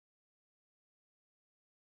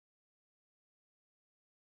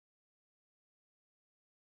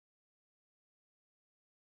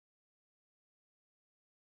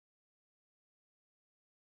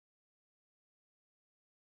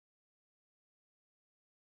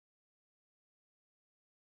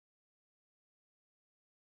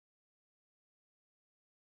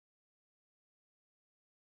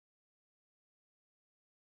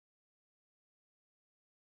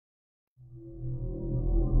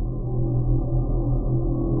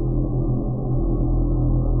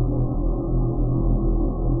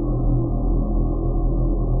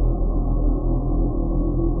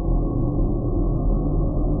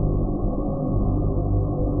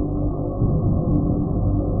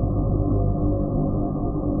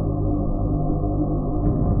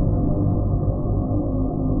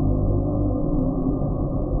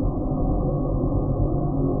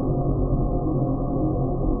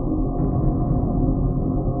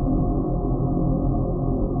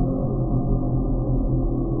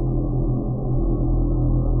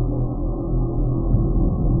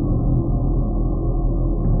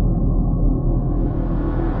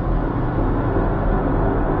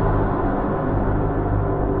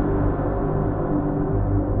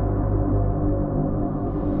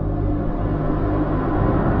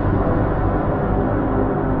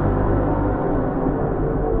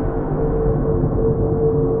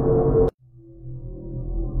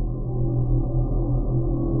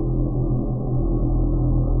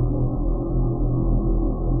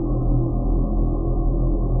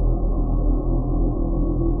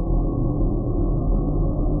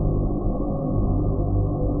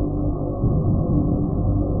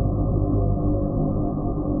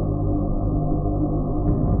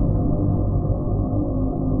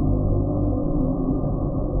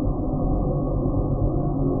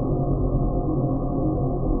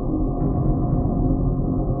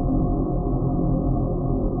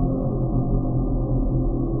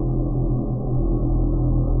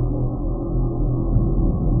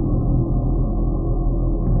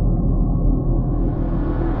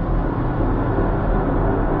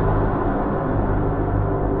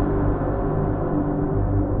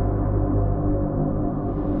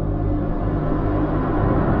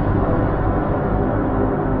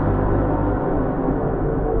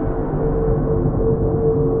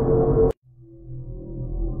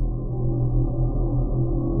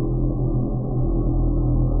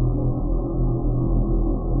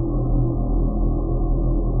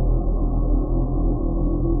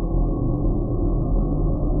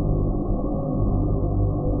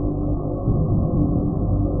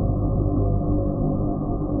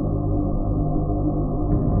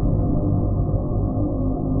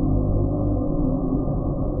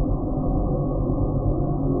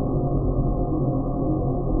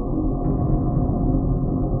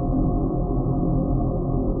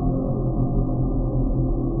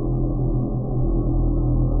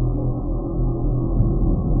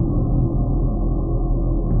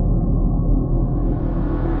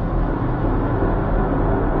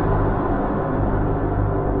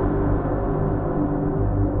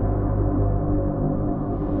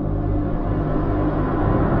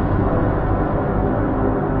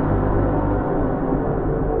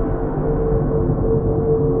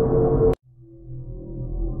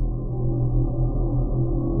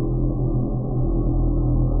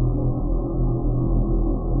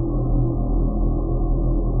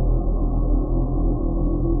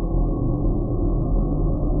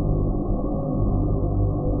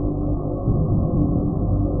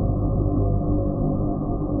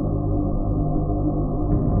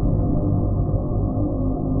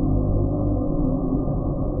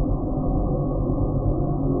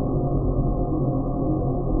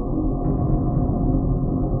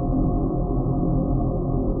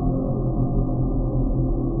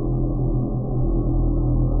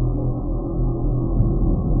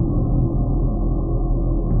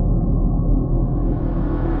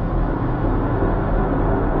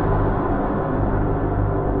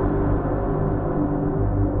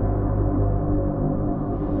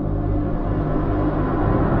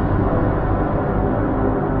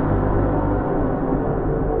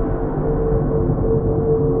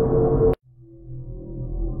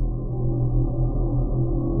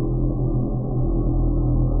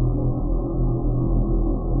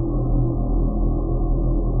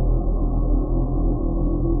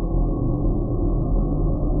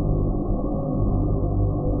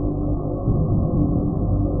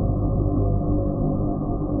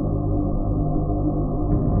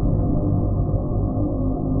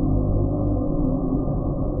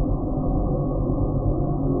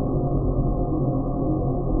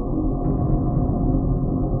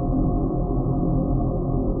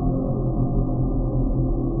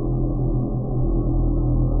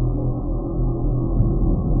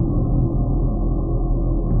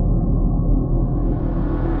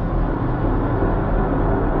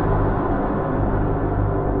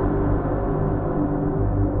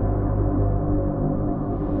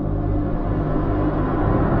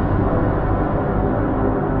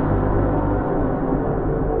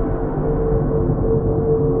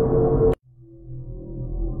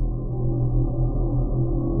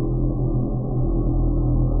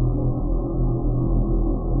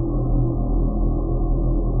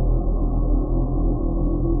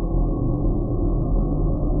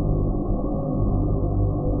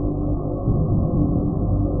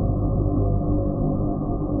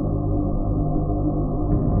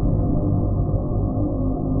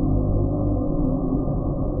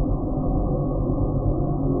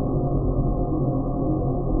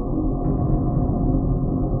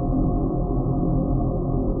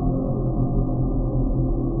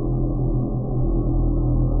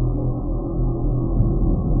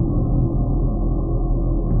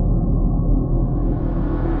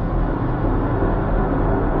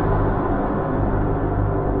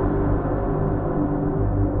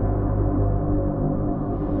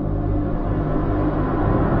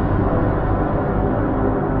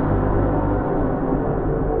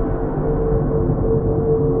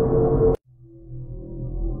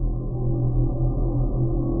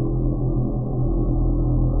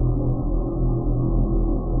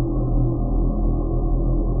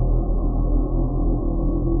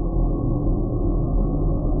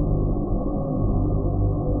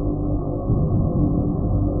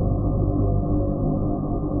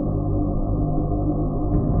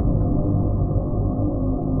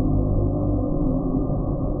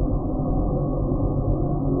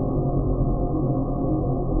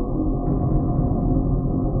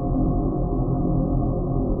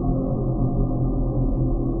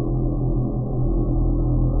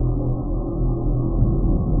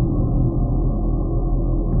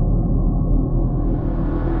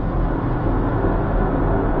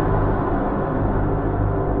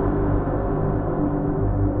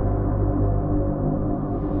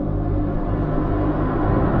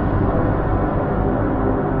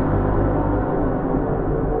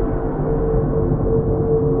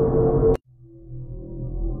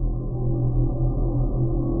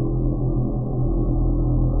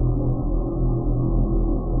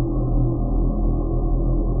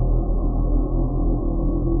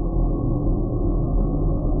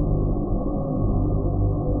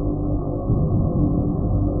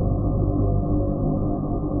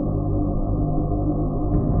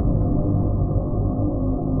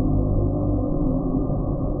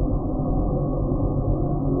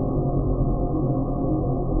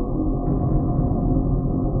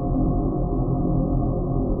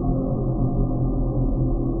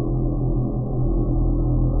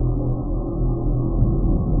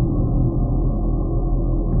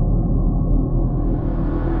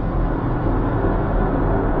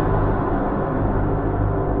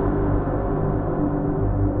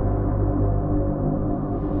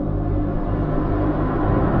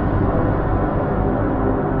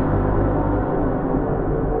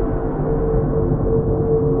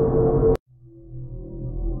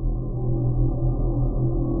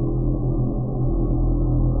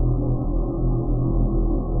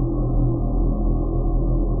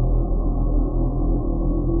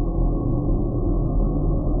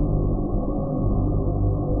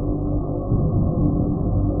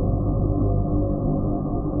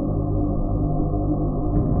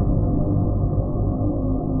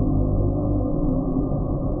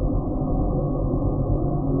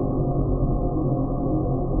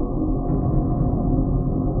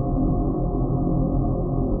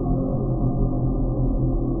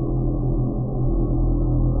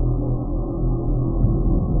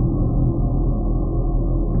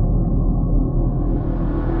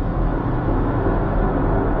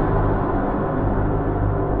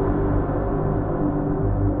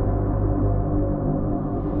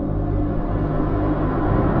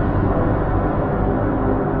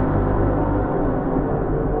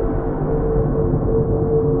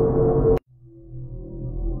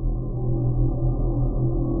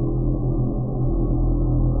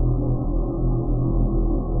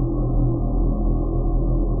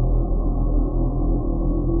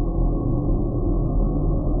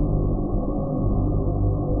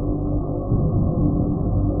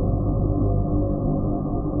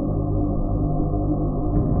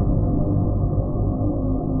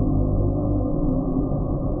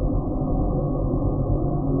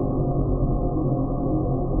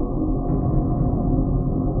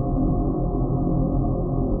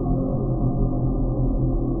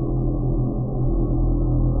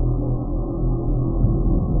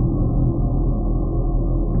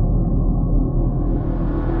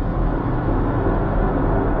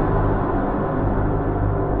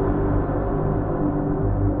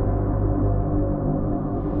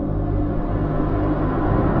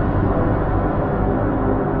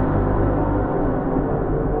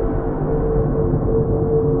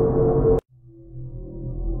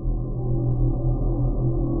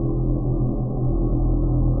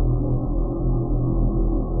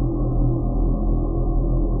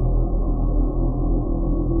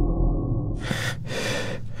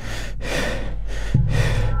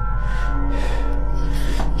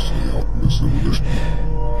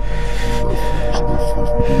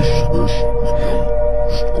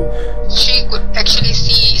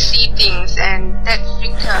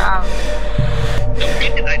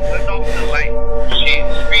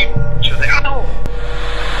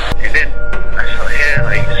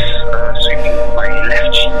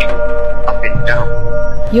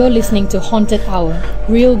You're listening to Haunted Hour,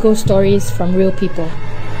 real ghost stories from real people.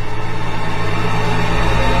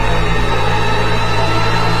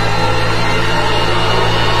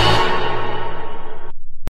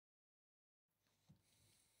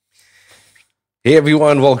 Hey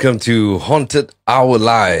everyone, welcome to Haunted Hour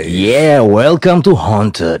Live. Yeah, welcome to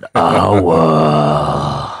Haunted Hour.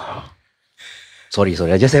 Sorry,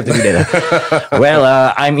 I just have to do that.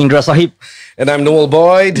 Well, I'm Indra Sahib. And I'm Noel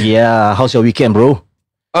Boyd. Yeah, how's your weekend, bro?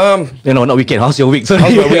 Not weekend. How's your week? Sorry.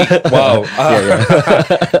 How's my week? Wow.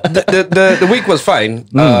 The week was fine.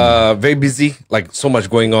 Very busy, like so much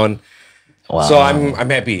going on. Wow. So I'm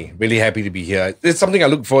happy, really happy to be here. It's something I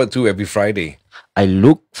look forward to every Friday. I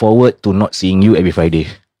look forward to not seeing you every Friday.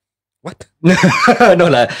 What? No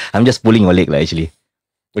lah, I'm just pulling your leg lah actually.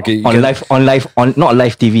 Okay. On not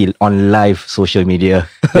live TV, on live social media.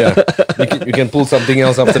 Yeah. You can pull something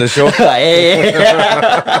else after the show.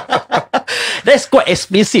 That's quite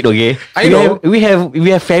explicit, okay? I know. We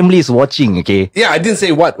have families watching, okay? Yeah, I didn't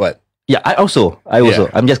say what. Yeah, I also. Yeah.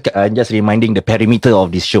 I'm just reminding the perimeter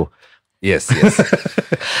of this show. Yes.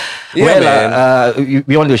 Yeah,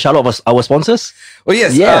 we want to shout out our sponsors. Oh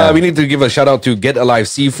yes, Yeah. we need to give a shout out to Get Alive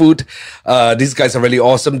Seafood. These guys are really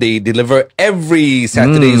awesome. They deliver every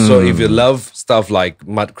Saturday. So if you love stuff like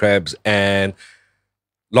mud crabs and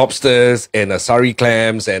lobsters and asari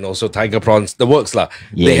clams and also tiger prawns, the works lah.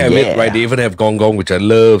 They have it, right? They even have gong gong, which I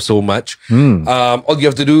love so much. All you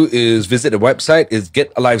have to do is visit the website, is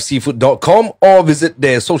getaliveseafood.com, or visit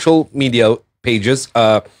their social media pages.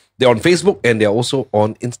 They're on Facebook and they're also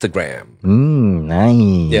on Instagram.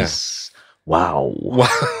 Nice. Yeah. Wow.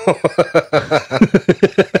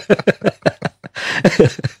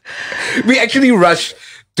 We actually rushed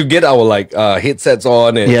to get our headsets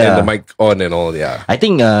on and the mic on and all. Yeah. I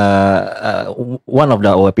think one of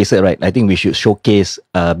our episodes, right? I think we should showcase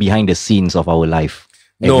behind the scenes of our life.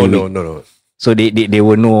 No. So they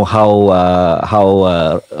will know how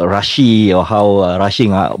rushy or how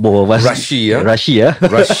rushing both of us. Rushy, yeah? Rushy, yeah?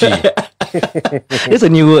 Rushy. It's a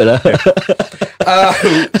new word.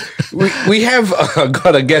 We have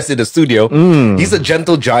got a guest in the studio. He's a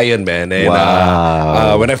gentle giant, man. And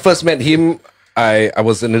when I first met him, I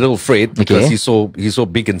was a little afraid because he's so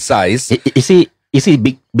big in size. Is he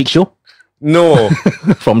big show? No.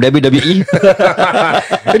 From WWE?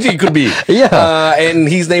 Actually, it could be. Yeah. And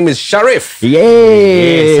his name is Shariff.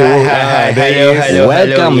 Yay! Yes, hello.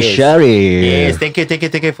 Welcome, Yes. Shariff. Yes, thank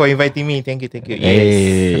you for inviting me. Thank you. Yes.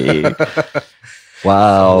 Hey.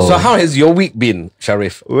 Wow. So how has your week been,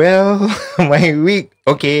 Shariff? Well, my week,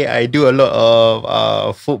 okay, I do a lot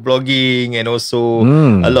of food blogging and also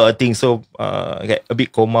a lot of things. So, get a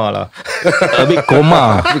bit coma lah. A bit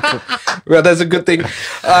coma. Well, that's a good thing.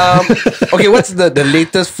 Okay, what's the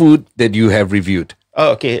latest food that you have reviewed?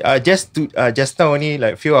 Oh, okay. Just now only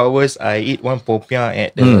like few hours, I eat one popiah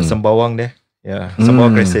at the Sembawang there. Yeah,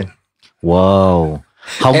 Sembawang Crescent. Wow.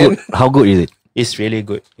 How good is it? It's really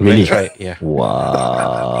good. Really? Try it, yeah.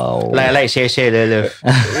 Wow. Like share, love.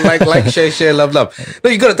 like share, love. No,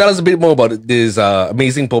 you gotta tell us a bit more about this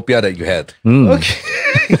amazing popiah that you had. Okay.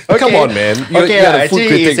 Come on, man. You're a food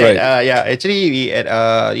critic, right? Actually we at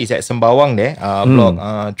it's at Sembawang there, block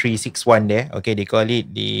 361 there. Okay, they call it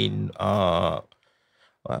the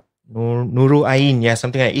Nurul Ain,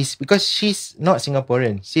 something like that. It's because she's not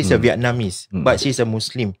Singaporean. She's a Vietnamese, but she's a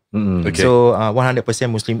Muslim. Okay. So 100%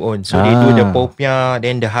 Muslim owned. So they do the popiah.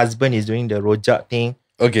 Then the husband is doing the rojak thing.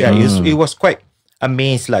 Okay. Yeah, it was quite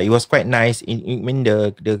amazed lah. It was quite nice. I mean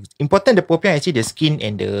the important the popiah actually the skin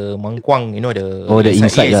and the mangkuang, the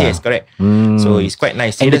inside. Yes, correct. So it's quite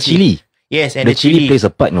nice. And the chili. Yes, and the chili plays a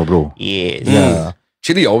part, no, bro. Yes. Yeah.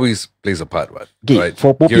 Chili always plays a part, right?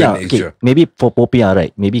 For popiah, maybe for popiah,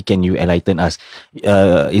 right? Maybe can you enlighten us?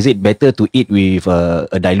 Is it better to eat with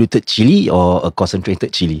a diluted chili or a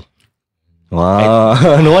concentrated chili?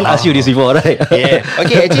 Wow, no one asked you this before, right? Yeah.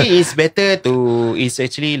 Okay, actually, it's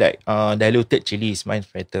actually like diluted chili is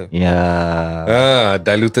much better. Yeah.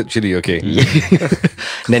 Diluted chili. Okay.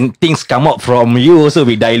 Then things come out from you also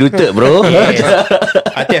be diluted, bro. Yes.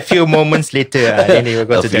 I think a few moments later, then they will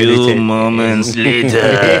go to diluted. A few moments later.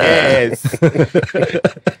 Yes.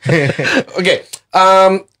 Okay.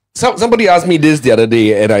 Somebody asked me this the other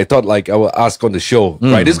day, and I thought I will ask on the show.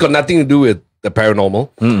 Right, this got nothing to do with the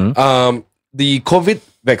paranormal. The COVID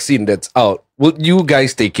vaccine that's out, will you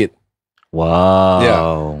guys take it? Wow.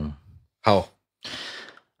 Yeah. How?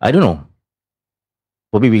 I don't know.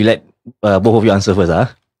 Probably we let both of you answer first,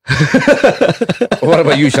 What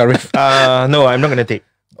about you, Shariff? No, I'm not gonna take.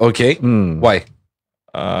 Okay. Why?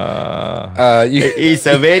 It's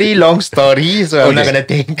a very long story, so I'm not Okay. gonna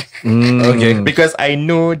take. Okay. Because I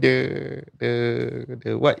know the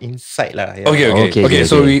what inside lah. Yeah. Okay.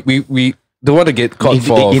 So we don't want to get caught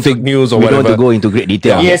for fake news or we whatever. don't want to go into great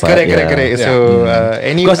detail. on Yes, that part, correct. Yeah. So,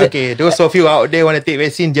 Because those of you out there want to take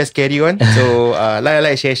vaccine, just carry on. So,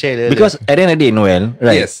 share. Because at the end of the day, Noel,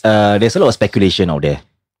 right? Yes. There's a lot of speculation out there.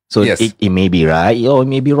 So Yes. it may be right or it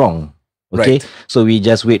may be wrong. Okay. Right. So we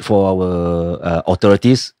just wait for our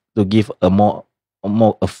authorities to give a more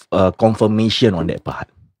confirmation on that part.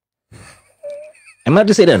 Am I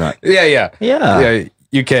to say that or not? Yeah. Yeah.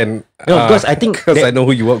 You can. No, because I think because that- I know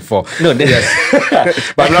who you work for. No, that- Yes.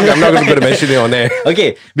 But I'm not going to mention it on there.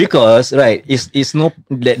 Okay, because right, there's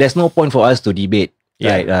no point for us to debate,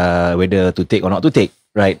 right? Whether to take or not to take,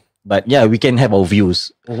 right? But yeah, we can have our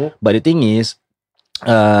views. But the thing is,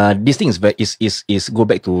 this thing is go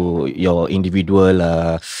back to your individual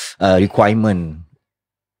requirement,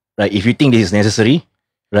 right? If you think this is necessary,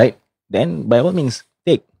 right, then by all means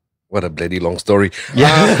take. What a bloody long story. Yeah.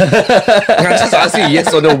 I just ask you yes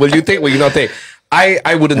or no. Will you take? Will you not take? I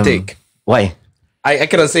wouldn't take. Why? I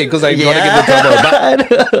cannot say because I don't want to get into trouble.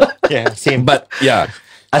 But Same. but yeah.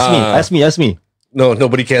 Ask me. No,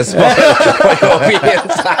 nobody cares about your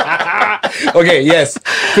opinions. Okay, yes.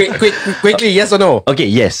 Quickly, yes or no? Okay,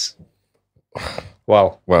 yes.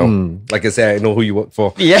 Wow. Like I said, I know who you work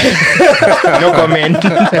for. Yeah. No comment.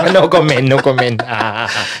 No comment.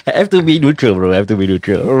 Have to be neutral, bro. Have to be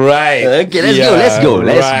neutral. Right. Okay, let's go.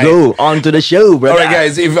 Let's go on to the show, bro. All right,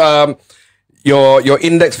 guys. If your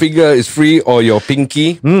index finger is free, or your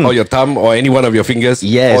pinky, or your thumb, or any one of your fingers,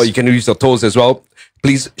 Yes. or you can use your toes as well.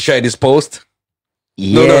 Please share this post.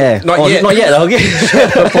 Yeah. not yet. Not yet. Okay. Share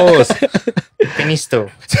the post. Finisto.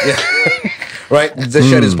 Right, just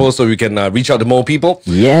share this post so we can reach out to more people.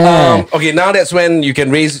 Yeah. Okay, now that's when you can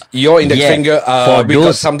raise your index Yeah, finger. for We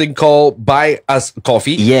got those- something called Buy Us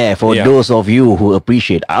Coffee. Yeah, for Yeah. those of you who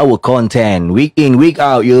appreciate our content week in, week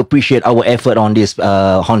out, you appreciate our effort on this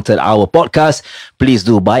Haunted Hour podcast, please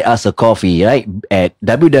do buy us a coffee, right? At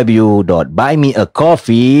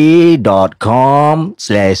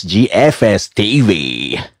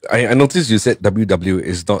www.buymeacoffee.com/GFSTV. I noticed you said WW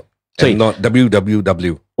is not, Sorry. and not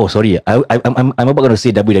WWW. Oh, sorry. I'm about to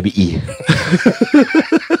say WWE.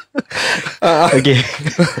 Okay.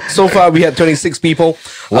 So far, we had 26 people.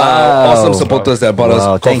 Wow. Awesome supporters that bought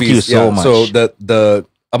Wow, us thank coffees. you so much. So the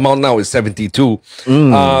amount now is 72.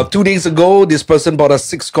 2 days ago, this person bought us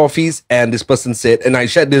 6 coffees, and this person said, and I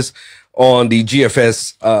shared this on the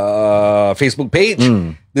GFS Facebook page.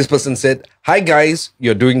 This person said, "Hi guys,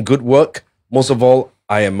 you're doing good work. Most of all,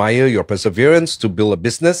 I admire your perseverance to build a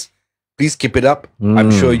business. Please keep it up. I'm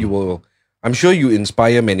sure you will. I'm sure you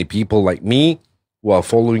inspire many people like me who are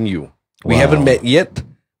following you. We Wow. haven't met yet,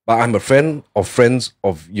 but I'm a friend of friends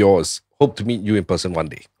of yours. Hope to meet you in person one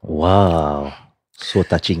day." Wow. So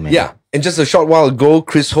touching, man. Yeah. And just a short while ago,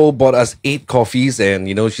 Chris Ho bought us 8 coffees, and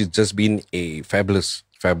she's just been a fabulous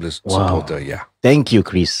supporter. Yeah. Thank you,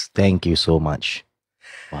 Chris. Thank you so much.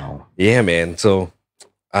 Wow. Yeah, man. So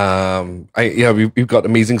we've got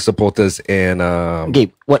amazing supporters, and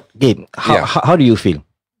Gabe, Yeah. how do you feel?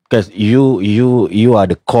 Because you are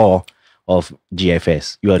the core of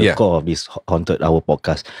GFS. You are the Yeah. core of this Haunted Hour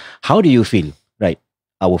podcast. How do you feel? Right,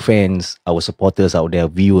 our fans, our supporters out there,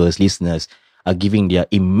 viewers, listeners are giving their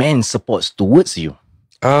immense supports towards you.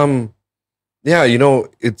 yeah,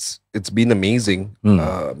 it's been amazing.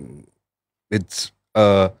 It's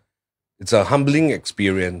a humbling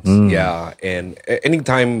experience. Yeah. And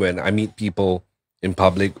anytime when I meet people in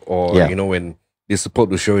public, or when they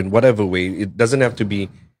support the show in whatever way, it doesn't have to be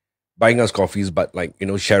buying us coffees, but like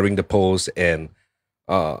sharing the post and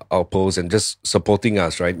our posts and just supporting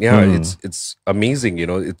us, right? Yeah, it's amazing.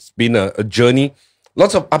 It's been a journey,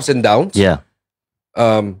 lots of ups and downs. Yeah.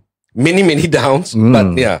 Many downs,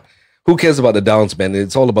 but yeah, who cares about the downs, man?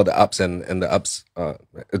 It's all about the ups, and the ups.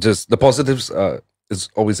 Just the positives is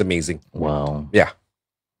always amazing. Wow. Yeah.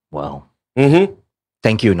 Wow. Mm-hmm.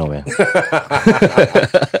 Thank you, Noel.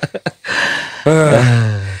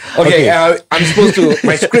 Okay, I'm supposed to.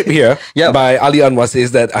 My script here by Ali Anwar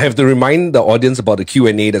says that I have to remind the audience about the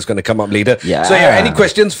Q&A that's going to come up later. Yeah. So any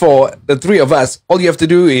questions for the three of us? All you have to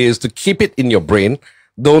do is to keep it in your brain.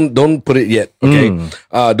 Don't put it yet. Okay.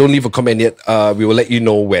 Don't leave a comment yet. We will let you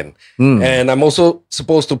know when. And I'm also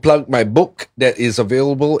supposed to plug my book that is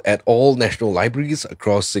available at all national libraries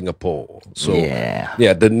across Singapore. So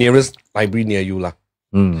Yeah. the nearest library near you lah.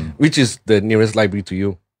 Which is the nearest library to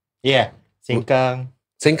you? Yeah. Sengkang.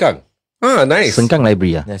 Sengkang. Ah, nice. Sengkang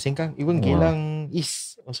Library. Yeah, Sengkang. Even Geylang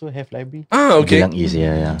East also have library. Ah, okay. Geylang East,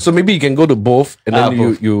 yeah. So maybe you can go to both and then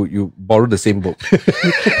Both. you borrow the same book.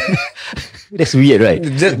 That's weird, right?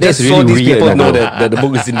 Just so these people know that the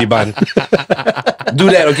book is in demand. Do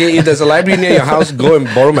that, okay? If there's a library near your house, go and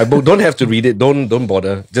borrow my book. Don't have to read it. Don't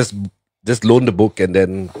bother. Just loan the book and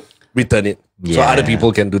then return it. So Yeah. other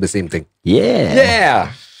people can do the same thing. Yeah.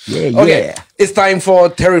 Yeah. Okay. It's time for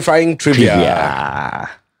terrifying trivia. Yeah.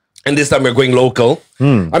 And this time we're going local.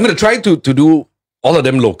 I'm going to try to do all of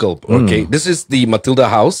them local. Okay. This is the Matilda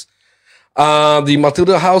House. The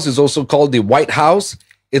Matilda House is also called the White House.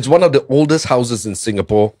 It's one of the oldest houses in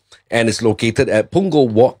Singapore and it's located at Punggol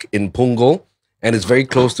Walk in Punggol and it's very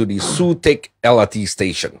close to the Sutek LRT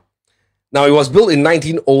station. Now, it was built in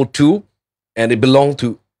 1902 and it belonged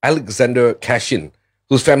to Alexander Cashin,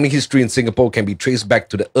 whose family history in Singapore can be traced back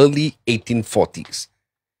to the early 1840s.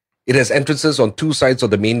 It has entrances on two sides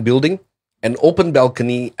of the main building, an open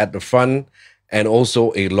balcony at the front, and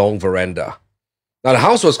also a long veranda. Now, the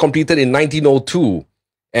house was completed in 1902,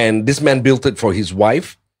 and this man built it for his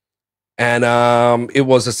wife. And it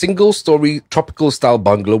was a single-story tropical-style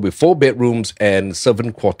bungalow with 4 bedrooms and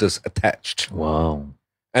servant quarters attached. Wow.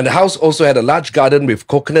 And the house also had a large garden with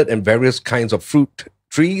coconut and various kinds of fruit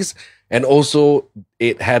trees. And also,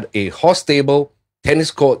 it had a horse stable,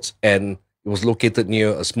 tennis courts, and it was located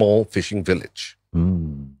near a small fishing village.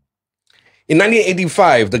 In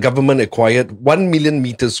 1985, the government acquired 1 million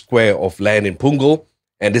meters square of land in Punggol,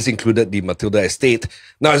 and this included the Matilda estate.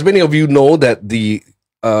 Now, as many of you know, that there's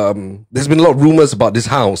been a lot of rumors about this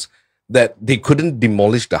house that they couldn't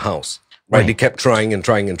demolish the house. Right? They kept trying and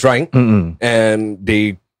trying and trying, and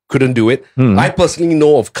they couldn't do it. I personally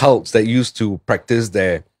know of cults that used to practice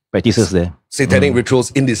their Practices there. satanic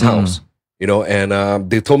rituals in this house, you know, and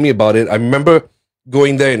they told me about it. I remember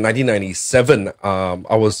going there in 1997.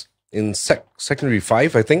 I was in secondary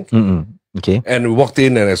 5, I think. Okay. And we walked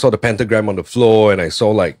in and I saw the pentagram on the floor and I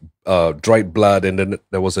saw like dried blood and then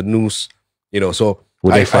there was a noose, you know, so.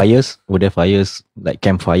 Were there fires? Were there fires like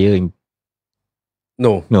campfire?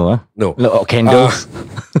 No. No, huh? No. Or candles?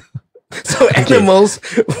 So animals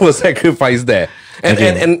were sacrificed there.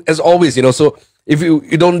 And as always, you know, so if you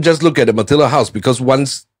don't just look at the Matilda House, because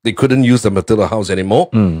once they couldn't use the Matilda House anymore,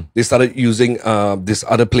 they started using this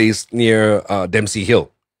other place near Dempsey Hill.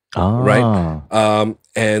 Right?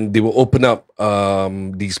 And they will open up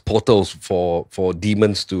these portals for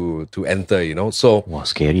demons to enter, you know. So, Wow,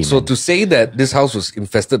 scary, so man. to say that this house was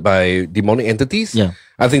infested by demonic entities,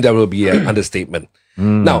 I think that will be an understatement.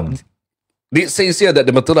 Now, it says here that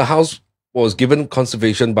the Matilda House was given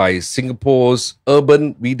conservation by Singapore's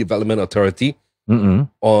Urban Redevelopment Authority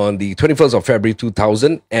on the 21st of February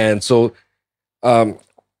 2000. And so what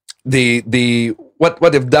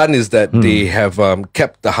they've done is that they have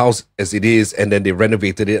kept the house as it is and then they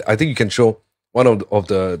renovated it. I think you can show one of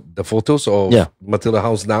the photos of Matilda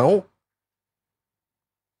House now.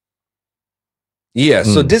 Yeah,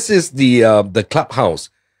 so this is the clubhouse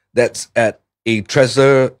that's at a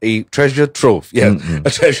treasure trove. Yeah, a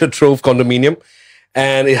treasure trove condominium.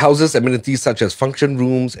 And it houses amenities such as function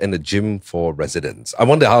rooms and a gym for residents. I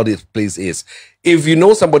wonder how this place is. If you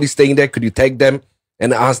know somebody staying there, could you tag them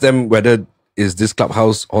and ask them whether is this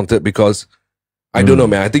clubhouse haunted? Because I don't know,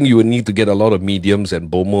 man. I think you would need to get a lot of mediums and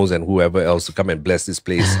bomos and whoever else to come and bless this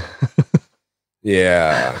place.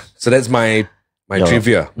 Yeah. So that's my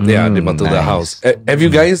trivia. Yeah, the Matilda House. Have you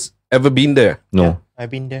guys ever been there? No. I've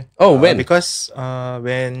been there. Oh, when? Because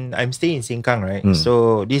when I'm staying in Sengkang, right?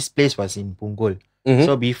 So this place was in Punggol. Mhm.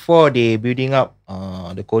 So before they building up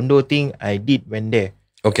the condo thing, I went there.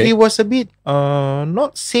 Okay. It was a bit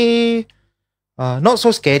not so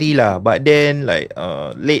scary lah, but then like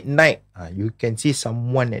late night you can see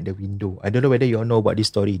someone at the window. I don't know whether you all know about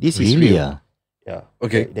this story. This is Really? real. Yeah.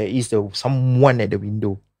 Okay. There is someone at the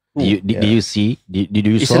window. Did you see? Did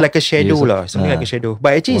you It's saw? like a shadow Did you lah, saw? something like a shadow.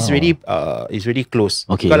 But actually, Wow. it's really close.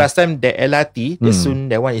 Okay. Because last time the LRT,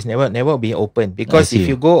 soon that one is never being open. Because I see.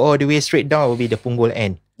 if you go all the way straight down, it will be the Punggol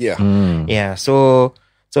end. Yeah. Yeah. So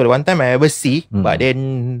the one time I ever see, but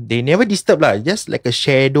then they never disturb lah. Just like a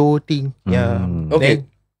shadow thing. Yeah. Okay.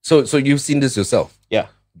 Then, So you've seen this yourself?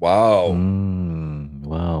 yeah. Wow.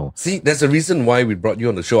 Wow. See, that's the reason why we brought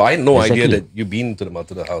you on the show. I had no idea Exactly. that you've been to the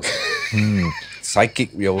Matilda House. Psychic,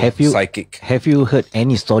 yo. Have you- Psychic. Have you heard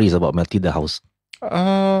any stories about Matilda House?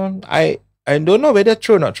 I don't know whether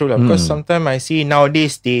true or not true lah. Because sometimes I see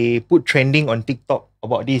nowadays they put trending on TikTok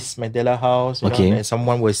about this Matilda House. You Okay. know, and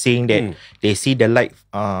someone was saying that they see the light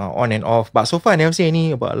on and off. But so far I never see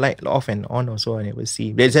any about light off and on also. I never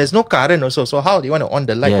see. There's no current also. So how they want to on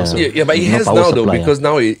the light Yeah. also? Yeah, but it No has power now though, supply, because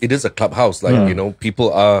now it is a clubhouse. Like, you know,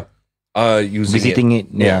 people are using Visiting it,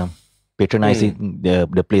 Yeah. patronizing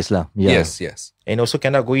the place lah. Yeah. Yes. And also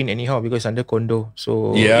cannot go in anyhow because under condo.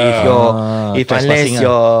 So Yeah. if unless trespassing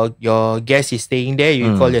your guest is staying there,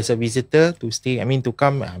 you call as a visitor to stay. I mean to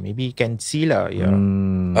come. Maybe you can see lah. Yeah.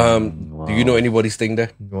 Do you know anybody staying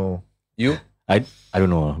there? No. You? I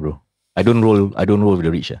don't know, bro. I don't roll with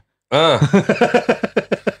the rich.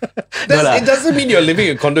 It doesn't mean you're living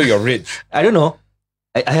in a condo, you're rich. I don't know.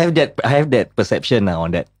 I have that perception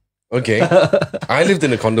on that. Okay. I lived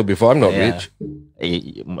in a condo before. I'm not rich.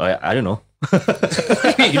 I don't know.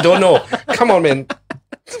 You don't know. Come on, man.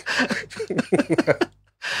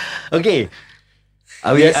 Okay.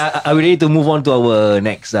 Are we ready to move on to our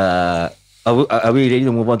next are we ready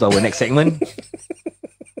to move on to our next segment?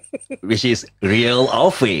 Which is real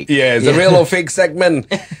or fake. Yeah, it's a real or fake segment.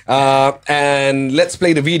 And let's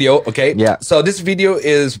play the video, okay? Yeah. So this video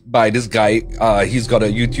is by this guy. He's got a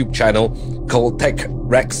YouTube channel called Tech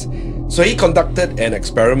Rex. So he conducted an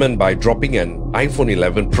experiment by dropping an iPhone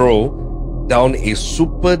 11 Pro down a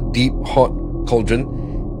super deep hot cauldron.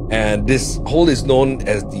 And this hole is known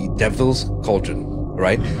as the Devil's Cauldron,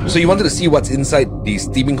 right? So you wanted to see what's inside the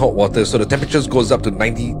steaming hot water. So the temperature goes up to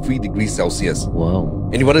 93 degrees Celsius. Wow.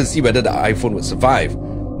 And you wanted to see whether the iPhone would survive.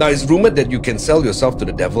 Now, it's rumored that you can sell yourself to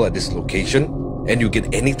the devil at this location and you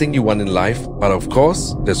get anything you want in life. But of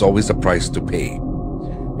course, there's always a price to pay.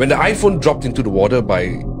 When the iPhone dropped into the water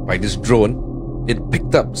by this drone, it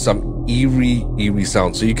picked up some eerie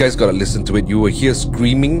sounds. So you guys got to listen to it. You will hear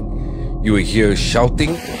screaming. You will hear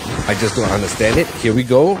shouting. I just don't understand it. Here we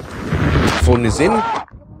go. Phone is in.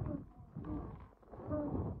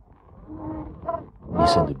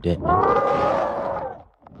 Listen to that, man.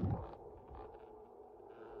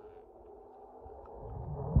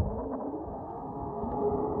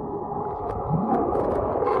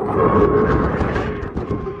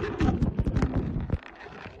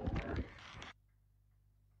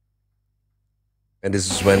 And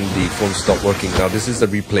this is when the phone stopped working. Now this is the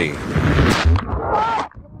replay.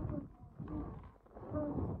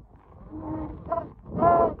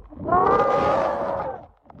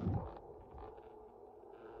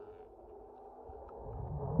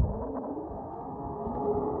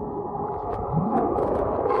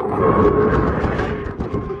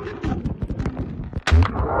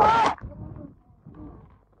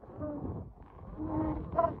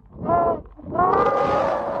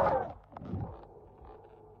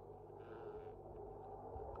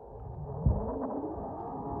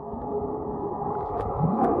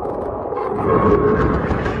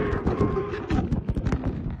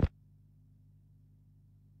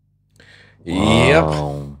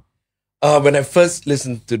 When I first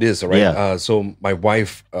listened to this, right? So my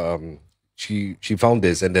wife, she found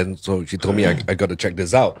this, and then so she told me I got to check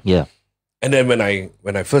this out. Yeah. And then when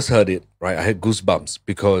I first heard it, right, I had goosebumps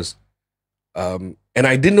because, and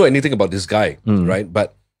I didn't know anything about this guy, right?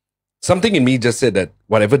 But something in me just said that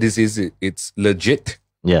whatever this is, it's legit.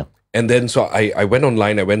 Yeah. And then so I went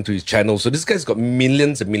online, I went to his channel. So this guy's got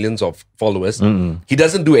millions and millions of followers. He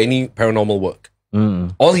doesn't do any paranormal work.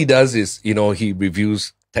 All he does is, he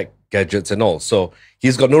reviews tech gadgets and all. So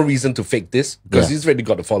he's got no reason to fake this because he's already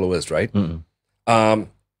got the followers, right? And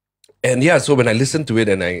yeah, so when I listened to it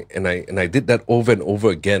and I did that over and over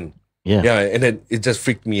again, and then it just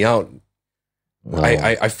freaked me out. Wow.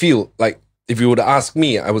 I feel like if you would ask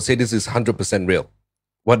me, I would say this is 100% real.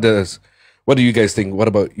 What do you guys think? What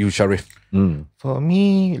about you, Shariff? For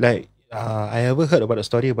me, like I ever heard about the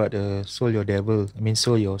story about the sold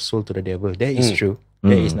your soul to the devil. That is true.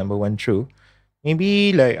 That is number one true.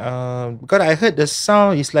 Maybe like because I heard the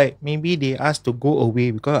sound is like maybe they asked to go away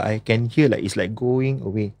because I can hear like it's like going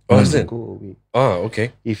away. Oh, is it? Go away. Oh,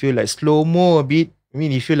 okay. If you like slow-mo a bit,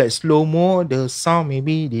 if you like slow-mo, the sound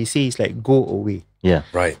maybe they say it's like go away. Yeah.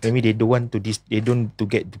 Right. Maybe they don't want to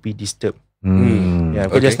get to be disturbed. Yeah,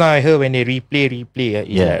 but Okay. just now I heard when they replay,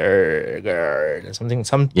 it's like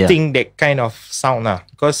something that kind of sound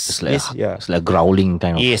because it's like growling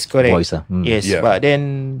kind of correct. voice. Yes, Yeah. but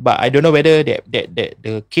I don't know whether that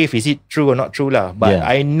the cave is it true or not true lah. But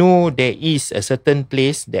I know there is a certain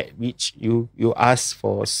place that which you ask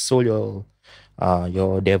for soul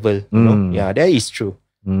your devil. You know? Yeah, that is true.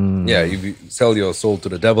 Yeah, you sell your soul to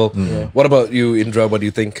the devil. What about you, Indra? What do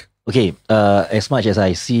you think? Okay, as much as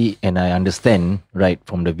I see and I understand, right,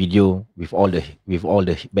 from the video with all the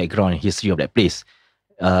background and history of that place,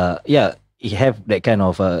 it have that kind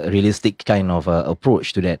of realistic kind of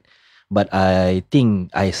approach to that. But I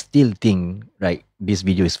still think, right, this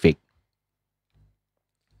video is fake.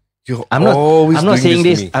 I'm not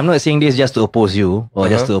saying this just to oppose you or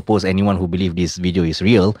just to oppose anyone who believe this video is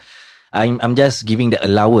real. I'm just giving the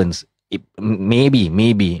allowance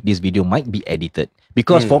maybe this video might be edited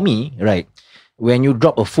because for me, right, when you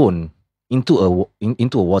drop a phone into a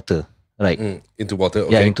water, right, into water,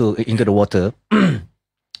 okay. into the water,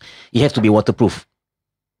 it has to be waterproof,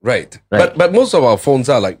 right. But most of our phones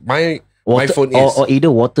are like my phone is or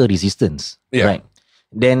either water resistance, right.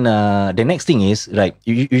 Then the next thing is, right,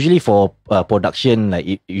 usually for production, like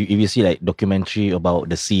if you see like documentary about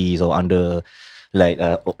the seas or under like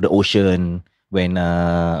the ocean, when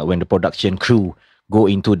the production crew go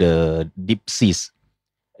into the deep seas,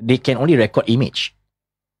 they can only record image.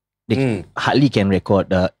 They hardly can record.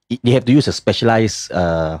 They have to use a specialized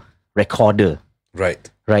recorder,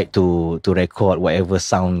 right, to record whatever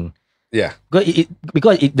sound. Yeah,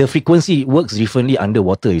 because the frequency works differently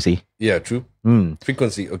underwater. You see. Yeah, true.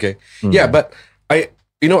 Frequency, okay. Yeah, but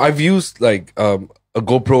I've used like a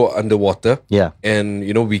GoPro underwater. Yeah, and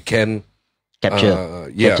we can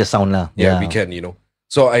capture sound lah. Yeah, we can.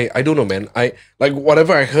 So I don't know, man. I like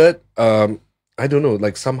whatever I heard. I don't know,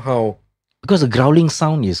 like somehow because the growling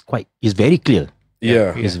sound is very clear.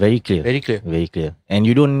 Yeah, it's very clear. Very clear. Very clear. And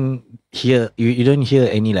you don't hear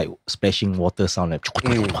any like splashing water sound like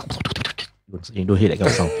you don't hear that kind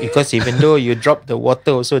of sound. Because even though you drop the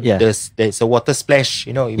water also, there's a water splash,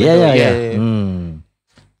 even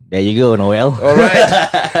There you go, Noel. All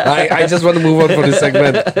right. I just want to move on from this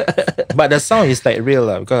segment. But the sound is like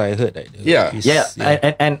real because I heard that.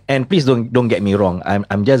 And please don't get me wrong.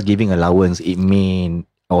 I'm just giving allowance. It may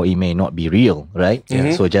or it may not be real, right?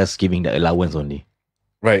 Yeah. So just giving the allowance only.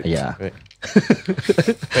 Right. Yeah. Right.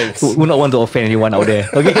 Thanks. Would not want to offend anyone out there.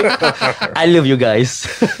 Okay. I love you guys.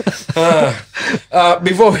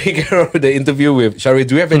 Before we get on with the interview with Shariff,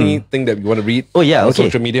 do you have anything that you want to read? Oh yeah, on okay.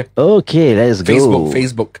 social media? Okay, let's go.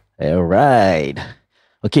 Facebook. All right.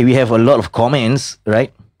 Okay, we have a lot of comments,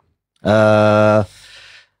 right? Okay,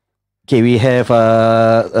 we have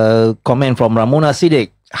a comment from Ramona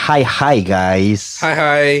Siddiq. Hi guys.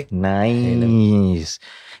 Hi. Nice.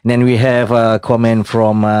 Then we have a comment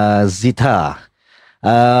from Zita.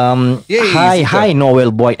 Zita. Hi, Noel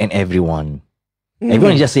Boyd and everyone.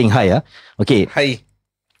 Everyone is just saying hi. Okay. Hi.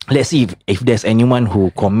 Let's see if there's anyone who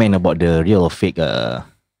comment about the real or fake.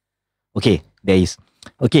 Okay, there is.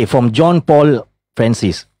 Okay, from John Paul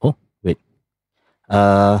Francis. Oh, wait.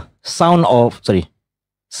 Sound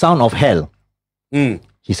of hell.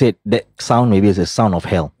 He said that sound maybe is a sound of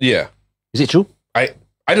hell. Yeah. Is it true? I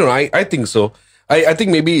don't know. I think so. I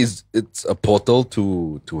think maybe it's a portal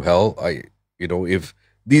to hell. If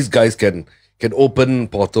these guys can open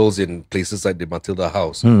portals in places like the Matilda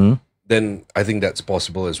House, then I think that's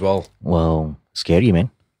possible as well. Wow, scary,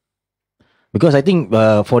 man. Because I think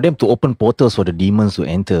for them to open portals for the demons to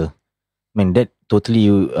enter, man, that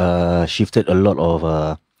totally shifted a lot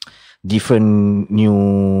of different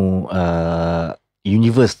new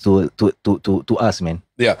universe to us, man.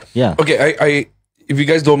 Yeah. Okay, I if you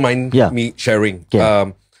guys don't mind me sharing,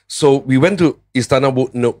 so we went to Istana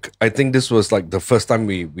Wood Nook. I think this was like the first time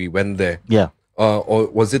we went there. Yeah. Or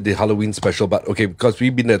was it the Halloween special? But okay, because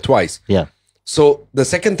we've been there twice. Yeah. So the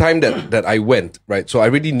second time that I went, right? So I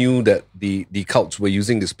already knew that the cults were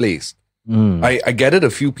using this place. I gathered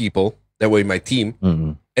a few people that were in my team,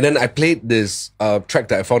 and then I played this track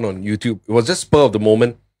that I found on YouTube. It was just spur of the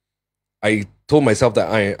moment. I told myself that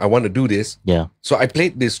I want to do this. Yeah. So I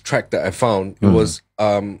played this track that I found. It was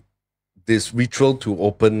this ritual to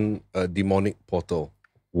open a demonic portal.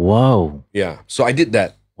 Wow. Yeah. So I did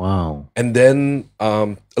that. Wow. And then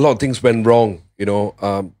a lot of things went wrong,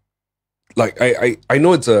 like I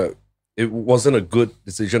know it wasn't a good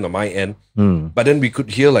decision on my end, but then we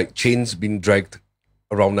could hear like chains being dragged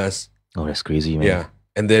around us. Oh, that's crazy, man. Yeah.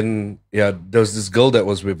 And then there was this girl that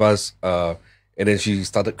was with us, and then she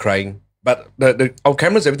started crying. But our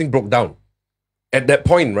cameras, everything broke down. At that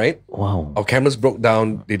point, right? Wow. Our cameras broke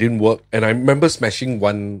down, they didn't work. And I remember smashing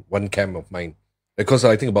one cam of mine. Because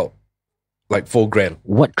I think about like $4,000.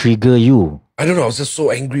 What triggered you? I don't know, I was just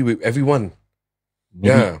so angry with everyone.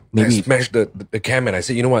 Maybe I smashed the cam and I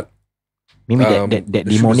said, you know what? Maybe that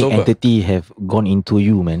demonic entity have gone into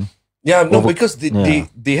you, man. Yeah, no, because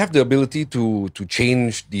they have the ability to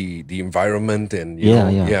change the environment and you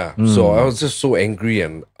know. So I was just so angry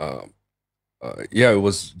and it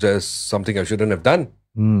was just something I shouldn't have done.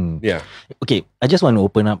 Yeah. Okay, I just want to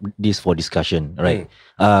open up this for discussion, right?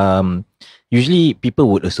 Usually people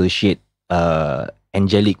would associate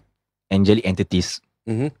angelic entities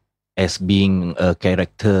as being a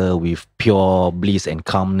character with pure bliss and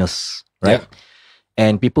calmness, right?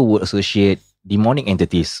 And people would associate demonic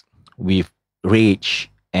entities with rage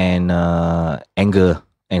and anger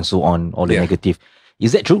and so on, all the negative.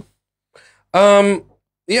 Is that true?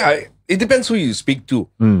 Yeah, it depends who you speak to.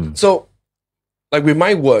 Mm. So, like with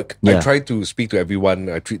my work, I Yeah. try to speak to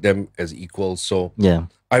everyone. I treat them as equals. So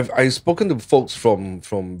Yeah. I've spoken to folks from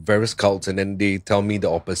various cults, and then they tell me the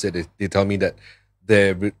opposite. They tell me that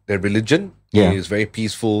their religion Yeah. is very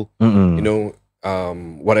peaceful. Mm-mm. You know,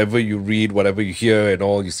 whatever you read, whatever you hear, and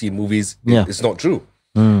all you see in movies, Yeah. it's not true.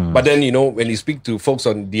 Mm. But then, you know, when you speak to folks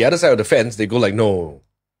on the other side of the fence, they go like, no,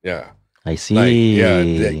 yeah. I see.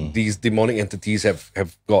 Like, these demonic entities have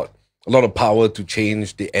got a lot of power to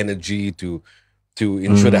change the energy to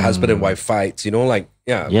ensure the husband and wife fights, you know, like,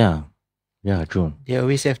 yeah. Yeah. Yeah, true. They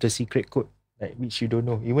always have the secret code, like which you don't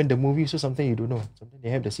know. Even the movie, so sometimes you don't know. Sometimes they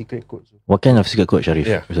have the secret code. So. What kind of secret code, Sharif?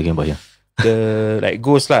 Yeah. We're talking about here. The like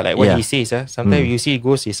ghost lah, like what Yeah. he says. Sometimes you see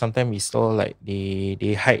ghosts, sometimes it's all like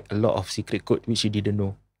they hide a lot of secret code which you didn't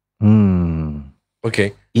know. Hmm.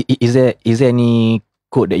 Okay. Is there any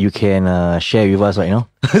code that you can share with us right now?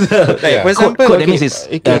 Like Yeah. for example, Code that means it's,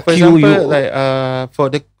 for Q, example, U- like for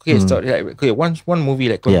the story, like one movie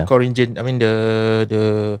like Yeah. Coringian. I mean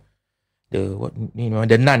the what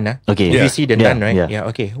the nun. Okay. If Yeah. you see the Yeah, nun, right? yeah. Yeah.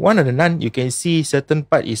 Okay. One of the nun, you can see certain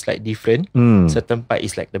part is like different, certain part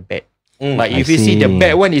is like the bad. But I if you see the see.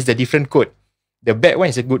 bad one is the different code. The bad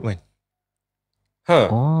one is a good one. Huh.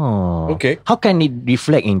 Oh. Okay. How can it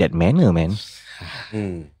reflect in that manner, man?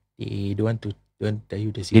 Mm. They don't want to tell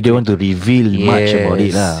you the They secret. don't want to reveal much about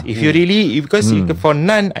it lah. If you really, because Mm. for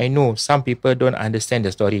nun, I know some people don't understand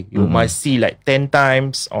the story. You must see like 10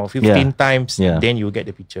 times or 15 times, Yeah. then you get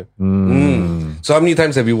the picture. So how many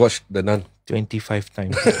times have you watched The Nun? 25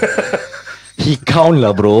 times. He count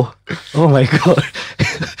lah, bro. Oh my god.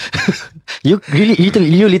 You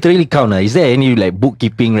literally count. Is there any like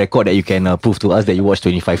bookkeeping record that you can prove to us that you watched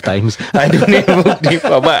 25 times? I don't even book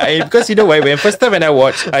before, but because you know why? When first time when I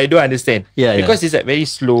watch, I don't understand. Yeah, yeah. Because it's like very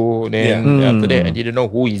slow. Then after that, I didn't know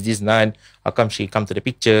who is this nun. How come she come to the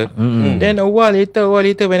picture? Then a while later,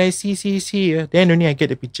 when I see, then only I get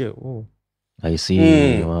the picture. Oh, I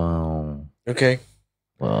see. Wow. Okay.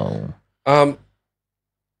 Wow.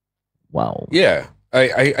 Wow. Yeah.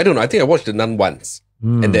 I don't know. I think I watched The Nun once.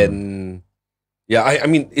 And then yeah, I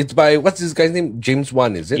mean it's by what's this guy's name? James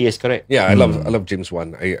Wan, is it? yes, correct. Yeah, I love James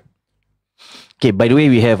Wan. Okay, by the way,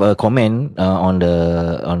 we have a comment on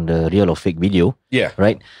the real or fake video, Yeah.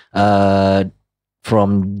 right? From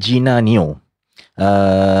Gina Neo.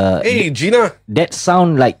 Hey Gina. That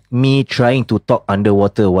sound like me trying to talk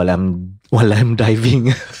underwater while I'm diving.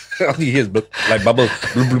 All you hear is like bubble.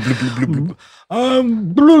 Bloop, bloop, bloop,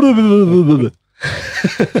 bloop, bloop.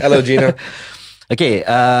 Hello Gina. Okay,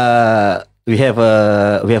 we have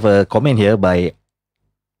a comment here by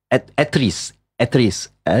Actress. I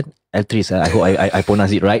hope I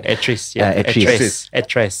pronounce it right. Actress, yeah. Actress.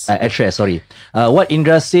 Actress. Sorry. What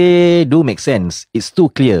Indra say do make sense. It's too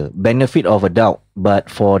clear. Benefit of a doubt. But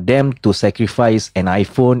for them to sacrifice an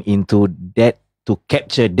iPhone into that to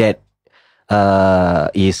capture that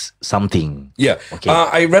is something. Yeah. Okay.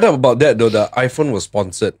 I read up about that though. The iPhone was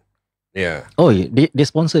sponsored. Yeah. Oh, they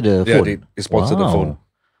sponsor the Yeah, phone. they sponsored the Wow. phone.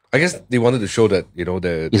 I guess they wanted to show that, you know,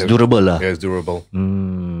 It's durable lah. Yeah, it's durable.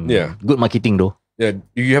 Yeah. Good marketing though. Yeah.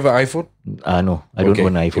 Do you have an iPhone? No, I don't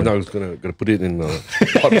own an iPhone. I was gonna put it in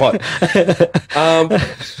hot pot.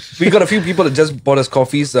 We got a few people that just bought us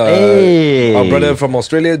coffees. Hey. Our brother from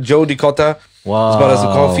Australia, Joe Dakota, Wow. has bought us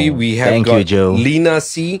a coffee. We have Thank got you, Joe. Lena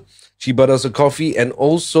C. She bought us a coffee, and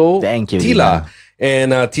also Thank you, Tila. Lena.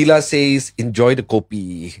 And Tila says, "Enjoy the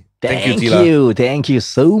kopi." Thank you, Tila. Thank you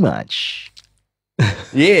so much.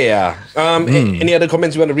 Yeah. Any other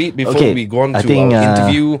comments you want to read before Okay, we go on I to think, our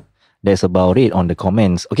interview? That's about it on the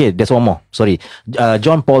comments. Okay, there's one more. Sorry.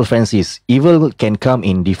 John Paul Francis. Evil can come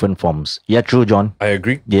in different forms. Yeah, true, John. I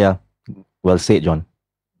agree. Yeah. Well said, John.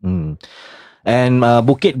 And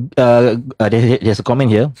Bukit, there's a comment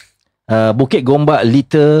here. Bukit Gombak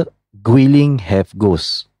Little Guiling have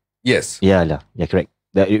ghosts. Yes. Yeah, correct.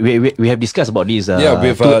 We have discussed about this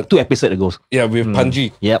with, two episodes ago. Yeah, with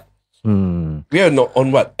Panji. Yep. We are on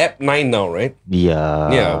what? App 9 now, right? Yeah.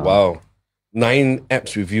 Yeah, wow. 9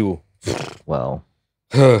 apps review. Wow.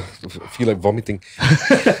 I feel like vomiting.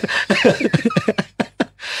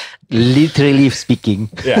 Literally speaking.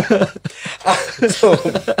 Yeah. So,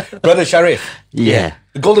 Brother Shariff, Yeah.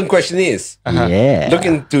 the golden question is, Yeah. look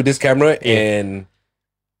into this camera and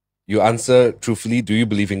you answer truthfully, do you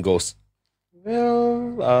believe in ghosts?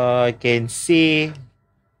 Well, I can say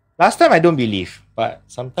last time I don't believe, but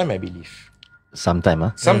sometimes I believe. Sometime,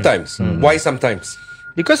 huh? Sometimes. Why sometimes?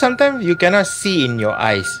 Because sometimes you cannot see in your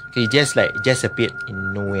eyes. Okay, just appeared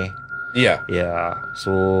in nowhere. Yeah. Yeah.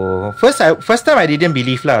 So first time I didn't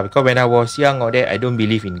believe lah, because when I was young or that I don't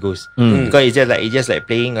believe in ghosts. Because it's just like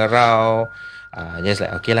playing around. Just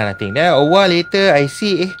like, okay lah, nothing. Then a while later, I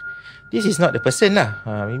see, this is not the person lah.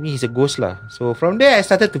 Maybe he's a ghost lah. So from there, I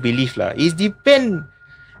started to believe lah. It depend.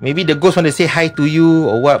 Maybe the ghost want to say hi to you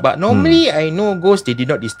or what. But normally, I know ghosts, they did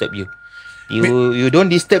not disturb you. You don't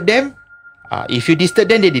disturb them. If you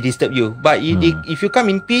disturb them, they disturb you. But if you come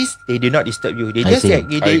in peace, they do not disturb you. They just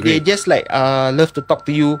they just like love to talk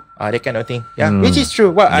to you. That kind of thing. Yeah, which is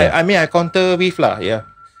true. What I mean, I counter with lah. Yeah.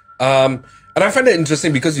 And I find it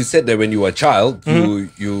interesting because you said that when you were a child,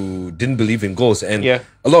 you didn't believe in ghosts, and a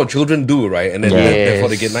lot of children do, right? And then therefore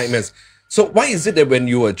they get nightmares. So why is it that when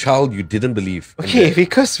you were a child you didn't believe? Okay,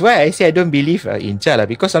 because why I say I don't believe in child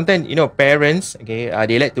because sometimes parents they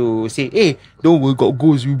like to say, hey, don't worry, got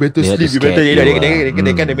ghosts, you better sleep, you better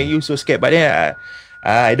they kind of make you so scared. But then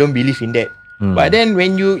I don't believe in that. But then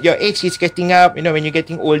when your age is getting up, when you're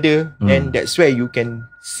getting older, then that's where you can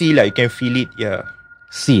see you can feel it. Yeah.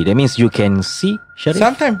 See, that means you can see, Shariff?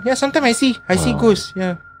 Sometimes I see ghosts.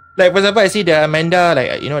 Yeah. Like for example, I see the Amanda,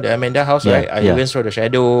 the Amanda house, right? I even saw the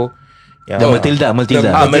shadow. Yeah. The Matilda.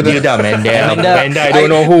 Amanda. I don't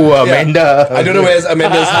know who Amanda. I don't know where's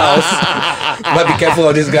Amanda's house. But be careful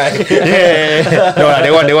of this guy. No,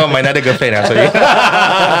 they want my another girlfriend. Sorry.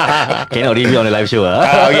 Cannot review on the live show.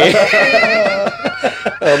 Okay.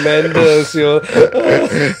 Amanda's show.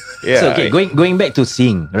 So okay, going back to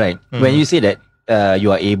seeing, right? When you say that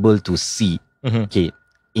you are able to see, okay,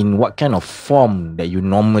 in what kind of form that you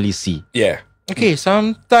normally see? Yeah. Okay,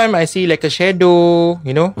 sometimes I see like a shadow,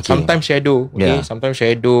 sometimes shadow, sometimes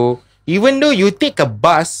shadow. Even though you take a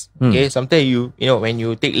bus, sometimes when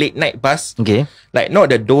you take late night bus, like not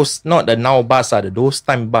the now bus, the those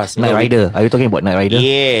time bus. Night Rider. Are you talking about Night Rider?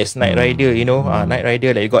 Yes, Night Rider, Night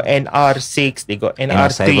Rider, like you got NR6, they got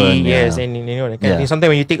NR3, yes, and that kind of thing. Sometimes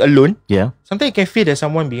when you take alone, sometimes you can feel there's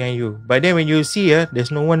someone behind you. But then when you see,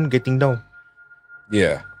 there's no one getting down.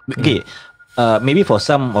 Yeah. Okay. Maybe for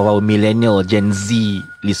some of our millennial or Gen Z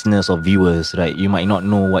listeners or viewers, right, you might not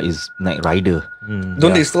know what is Night Rider.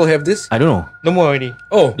 Don't they still have this? I don't know. No more already.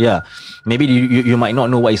 Oh. Yeah. Maybe you might not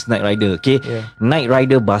know what is Night Rider. Okay. Yeah. Night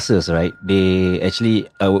Rider buses, right? They actually,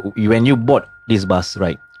 when you board this bus,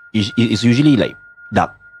 right, it's usually like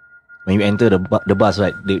dark. When you enter the bus,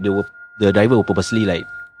 right, the driver will purposely like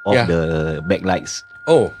off the backlights.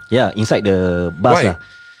 Oh. Yeah, inside the bus. Why?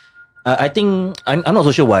 I think, I'm not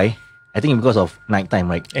so sure why. I think because of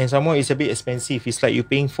nighttime, right? And some more, it's a bit expensive. It's like you're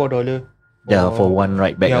paying $4. For one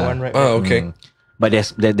ride back. Yeah, one ride. Oh, okay. But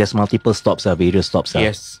there's multiple stops, various stops.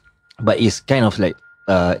 Yes. But it's kind of like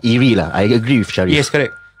eerie lah. I agree with Shariff. Yes,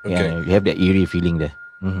 correct. Yeah, you have that eerie feeling there.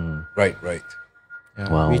 Right. Yeah,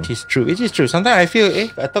 Wow. Which is true. Sometimes I feel,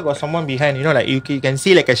 I thought got someone behind, like you can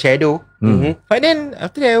see like a shadow. But then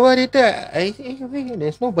after that, a while later, I say,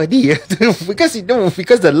 there's nobody. because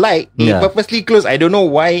the light, they purposely close. I don't know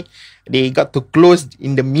why they got to close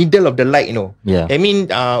in the middle of the light, Yeah. I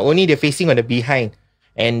mean, only they're facing on the behind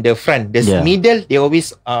and the front. The middle, they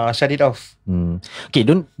always shut it off. Okay,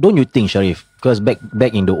 don't you think, Shariff? Because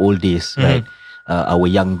back in the old days, right? Our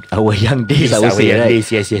young days, Yes, I would our say, young right?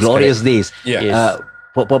 days, yes, Glorious days. Yeah. Yes.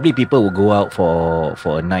 Probably people will go out for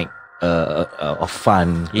a night of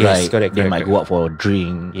fun, Yes, right? correct, They correct, might go out for a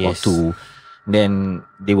drink or Yes. two. Then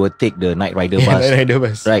they will take the Night Rider bus, Night Rider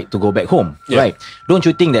bus. right, to go back home, right? Don't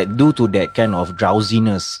you think that due to that kind of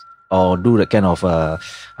drowsiness or due to that kind of,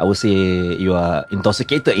 I would say you are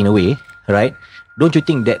intoxicated in a way, right? Don't you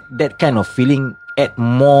think that kind of feeling add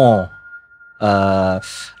more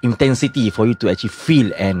intensity for you to actually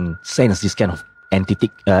feel and sense this kind of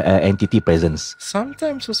entity presence?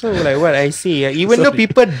 Sometimes also like what I say, even though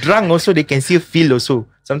people drunk also they can still feel also.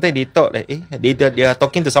 Sometimes they thought like they are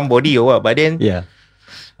talking to somebody or what, but then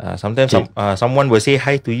sometimes someone will say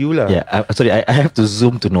hi to you lah. Yeah, sorry, I have to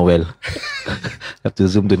zoom to Noel. I have to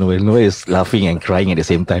zoom to Noel. Noel is laughing and crying at the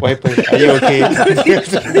same time. Why, are you okay?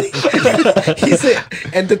 He said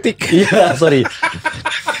entity. Yeah, sorry.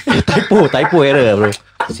 typo error, bro.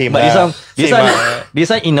 Same But lah. this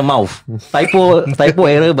one in the mouth. Typo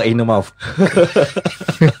error, but in the mouth.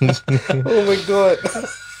 Oh my god.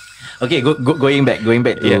 Okay, going back to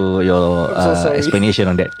your explanation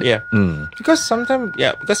on that. Yeah. Because sometimes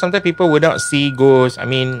people would not see ghosts. I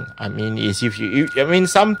mean, is if you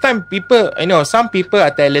sometimes people, some people are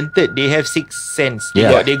talented. They have sixth sense.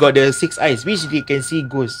 They got the six eyes, which they can see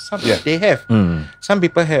ghosts. Some they have. Some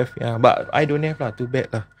people have. Yeah, but I don't have lah. Too bad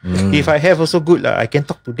lah. If I have, also good lah. I can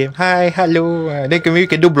talk to them. Hi, hello. Then we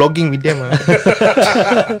can do blogging with them.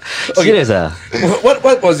 Serious ah? What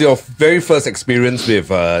was your very first experience with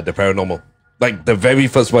the paranormal? Like the very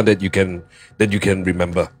first one that you can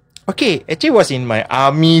remember? Okay, actually was in my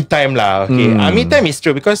army time lah. Okay, army time is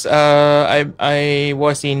true because I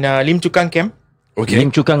was in Lim Chu Kang camp. Okay.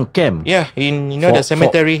 Lim Chu Kang camp. Yeah, in the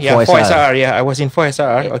cemetery. 4 4 SR. Yeah, I was in 4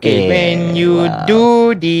 SR. Okay, when you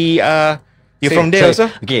do the you from there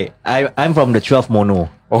also? Okay, I'm from the 12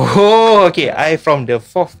 mono. Oh, okay. I from the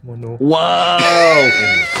 4th mono. Wow,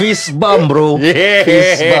 fist bump, bro. Yeah.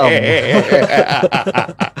 Fist bump.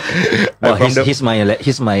 Wow, from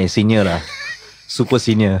he's my senior lah. Super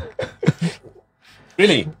senior.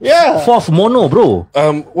 Really? Yeah. 4th mono, bro.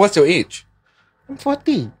 What's your age? I'm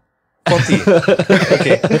 40. 40.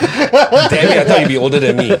 Okay. Damn it, I thought you'd be older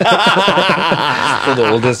than me. Still the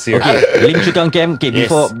oldest here. Okay, Lim Chu Kang camp. Okay, Yes.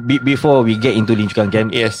 before we get into Lim Chu Kang camp,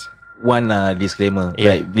 Yes. one disclaimer.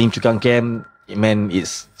 Yeah. Right, Lim Chu Kang camp, man,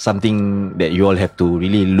 it's something that you all have to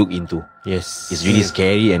really look into. Yes. It's really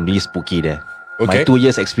scary and really spooky there. Okay. My 2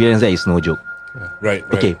 years experience there is no joke. Right.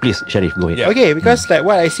 Okay, please, Shariff, go ahead. Yeah. Okay, because like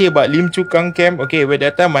what I say about Lim Chu Kang camp, okay, by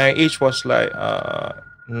that time my age was like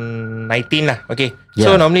 19 lah. Okay.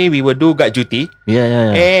 So Yeah. normally we will do guard duty.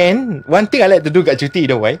 Yeah. And one thing I like to do guard duty, you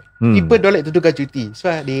know why? Hmm. People don't like to do guard duty. So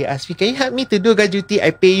they ask me, can you help me to do guard duty?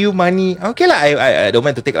 I pay you money. Okay lah, I don't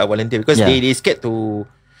mind to take a volunteer because Yeah. they scared to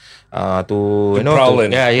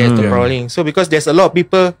prowling. to prowling. So because there's a lot of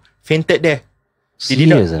people fainted there. They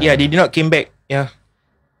did not, Serious, ah? they did not came back. Yeah.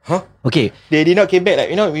 Huh? Okay. They did not came back. Like,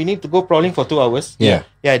 we need to go prowling for 2 hours. Yeah.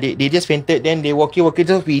 Yeah, they just fainted. Then they walking.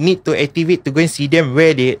 So we need to activate to go and see them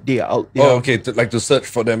where they are out. They Oh, are. okay. To search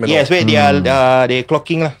for them and Yes, all. where they are. They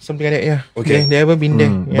clocking lah, something like that. Yeah. Okay. They haven't been there.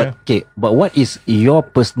 Yeah. But what is your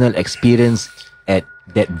personal experience at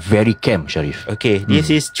that very camp, Shariff? Okay, this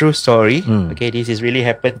is true story. Mm. Okay, this is really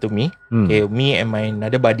happened to me. Mm. Okay, me and my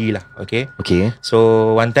another buddy lah. Okay. Okay.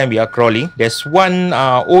 So one time we are crawling. There's one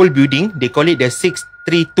old building. They call it the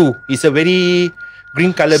 632. It's a very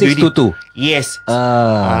green color building. 622. Yes.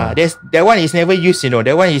 There's That one is never used.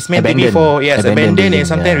 That one is meant to be Abandoned. for abandoned, Abandoned and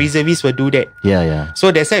sometimes building, reservists will do that. yeah.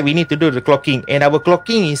 So that's why we need to do the clocking, and our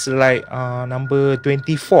clocking is like number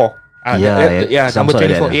 24. Some Number sort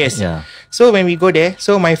like 24. that, Yes. Yeah. So when we go there,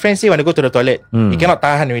 so my friend say want to go to the toilet. He cannot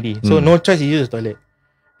tahan already. So no choice, he use the toilet.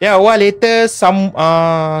 Then a while later,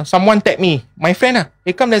 someone tap me. My friend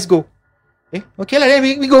hey, come, let's go. Okay lah, then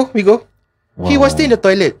we go. He was still in the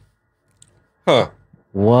toilet. Huh.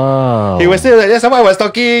 Wow. He was still like that. Someone was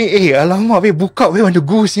talking. Alamak, we book out. We want to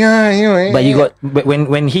go, But you got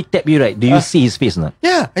when he tap you, right? Do you see his face not?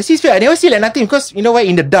 Yeah, I see his face. I never see like nothing because you know why?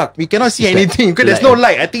 In the dark, we cannot see It's anything because there's like no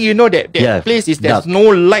light. I think you know that place is there's dark.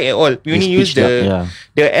 no light at all. We only use It's pitch dark,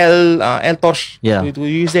 the L torch to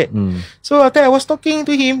use that. So after I was talking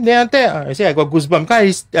to him, then after I say I got goosebumps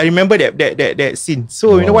because I remember that scene.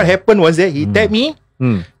 So you know what happened was that he tapped me.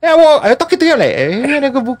 Then I was talking to him like, when I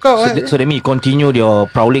go book out. So that means you continue your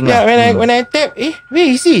prowling Yeah, lah. when I tap, where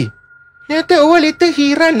is he? Then after a while later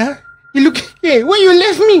he run. He look, why you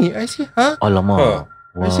left me? I say, huh? Alamak.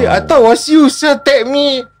 I say, I thought it was you, sir, tap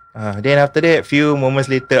me. Then after that, few moments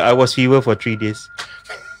later, I was fever for 3 days.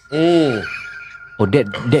 Oh,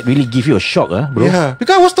 that really give you a shock, bro. Yeah,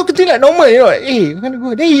 because I was talking to him like normal, we're gonna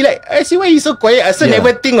go. Then he like, I see why he's so quiet. I still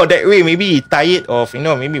never think of that way. Maybe he tired of,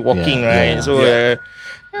 maybe walking, right? So,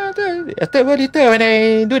 after later when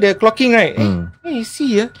I do the clocking, right? You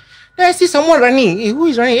see, then I see someone running. Who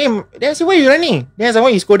is running? Then I say, why you running? Then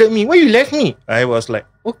someone scolded me. Why you left me? I was like,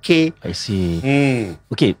 okay. I see.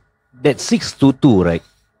 Okay, that 622, right?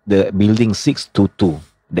 The building 622,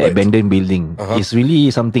 the abandoned building, is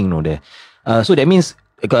really something, there. So that means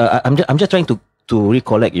I'm just trying to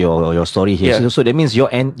recollect your story here. Yeah. So that means your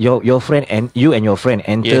friend and you and your friend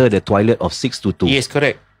enter the toilet of 622. Yes,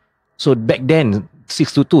 correct. So back then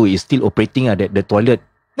 622 is still operating at the toilet.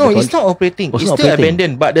 No, it's not operating. Oh, It's not still operating.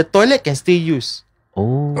 abandoned, but the toilet can still use.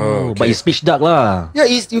 Oh, okay. but it's pitch dark lah. Yeah,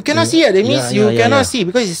 you cannot see it. That means you cannot see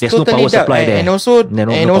because it's There's no totally power dark. supply there. And also, No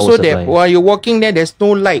also power that supply. while you're walking there, there's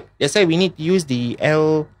no light. That's why we need to use the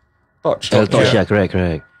L torch. Torch, yeah, correct.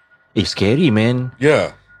 It's scary, man.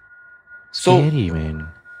 Yeah. So Scary, man.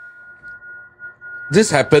 this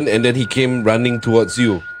happened, and then he came running towards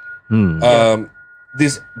you.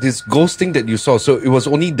 This ghost thing that you saw. So it was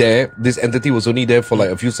only there. This entity was only there for like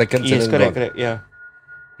a few seconds. Yes, and then correct, gone. yeah.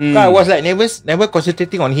 Because I was like never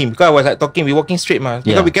concentrating on him because I was like talking. We walking straight, man.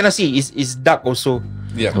 Because we cannot see. It's dark also.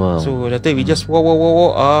 Yeah. Wow. So after we just walk.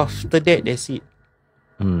 After that, that's it.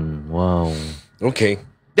 Wow. Okay.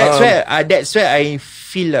 That's where I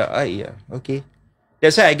feel okay.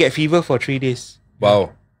 That's why I get fever for 3 days.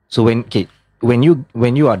 Wow. So when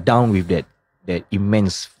you are down with that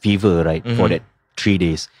immense fever, right, for that 3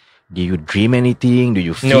 days, do you dream anything? Do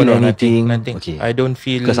you feel anything? Nothing. Okay. I don't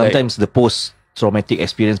feel Because sometimes the post-traumatic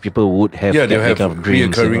experience, people would have Yeah, they'll that have kind of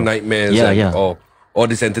dreams, reoccurring nightmares. Yeah. Or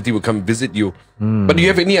this entity will come visit you. But do you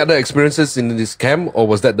have any other experiences in this camp, or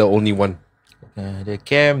was that the only one? The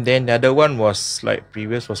camp. Then the other one was like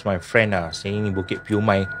previous was my friend staying in Bukit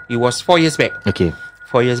Piumai. It was 4 years back. Okay.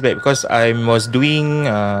 4 years back because I was doing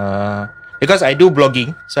because I do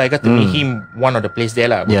blogging, so I got to meet him one of the place there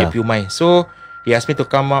lah, Bukit Piumai. So he asked me to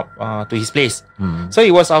come up to his place. So he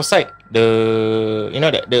was outside the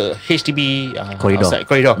the HDB Corridor. outside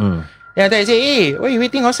corridor. Then I say, hey, why you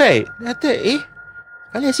waiting outside? Then I thought,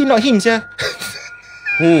 kali I see not him sir.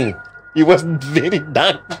 It was very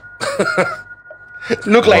dark.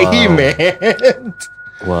 Look like him, man.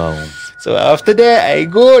 Wow. So after that, I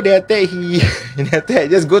go. Then after I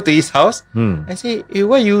just go to his house. I say, hey,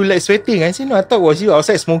 why you like sweating? I say, no, I thought was you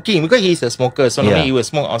outside smoking because he's a smoker. So normally he will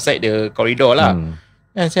smoke outside the corridor lah. Then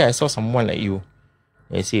I say, I saw someone like you.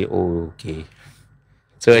 I say, oh, okay.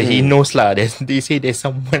 So he knows lah. They say there's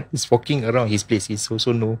someone is walking around his place. He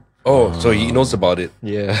also know. Oh, so he knows about it.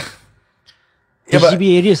 Yeah.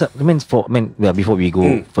 HDB areas, before we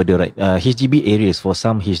go further, right? HDB areas, for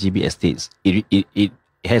some HDB estates, it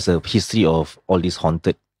has a history of all these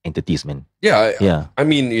haunted entities, man. Yeah. I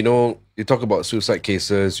mean, you talk about suicide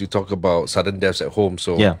cases, you talk about sudden deaths at home.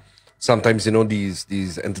 So sometimes,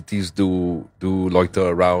 these entities do loiter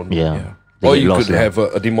around. Yeah. Or you could have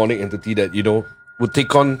a demonic entity that, would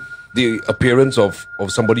take on the appearance of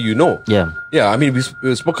somebody you know. Yeah. Yeah, I mean,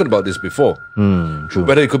 we've spoken about this before. True.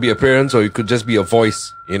 Whether it could be appearance or it could just be a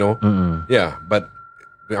voice, Yeah, but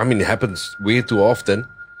I mean, it happens way too often.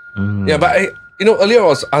 Yeah, but earlier I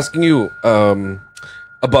was asking you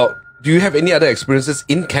about, do you have any other experiences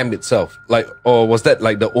in camp itself? Like, or was that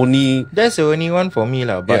like the only... That's the only one for me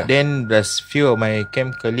lah. But then there's few of my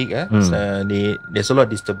camp colleagues. There's a lot of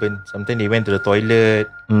disturbance. Sometimes they went to the toilet.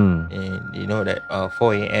 And you know that 4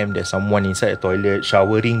 a.m. there's someone inside the toilet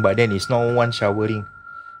showering, but then it's not one showering.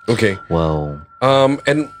 Okay. Wow.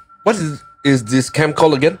 And what is this camp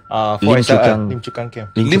called again? Lim Chukang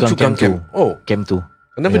camp. Lim Chukang camp. Oh, Camp 2.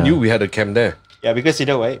 I never knew we had a camp there. Yeah, because you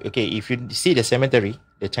know why? Okay, if you see the cemetery,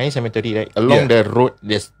 the Chinese cemetery, right? Along the road,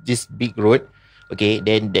 there's this big road. Okay,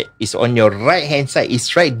 then that is on your right hand side.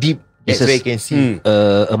 It's right deep. That's where you can see.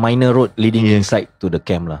 A minor road leading inside to the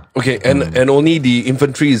camp lah. Okay, and only the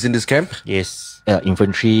infantry is in this camp? Yes.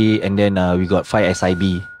 Infantry, and then we got 5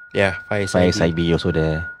 SIB. Yeah, 5 SIB also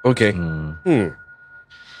there. Okay.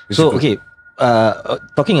 So, okay,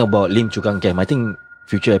 talking about Lim Chukang camp, I think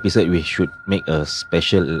future episode we should make a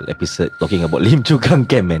special episode talking about Lim Chukang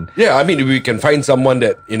camp, man. Yeah, I mean, we can find someone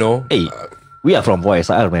that, Hey, we are from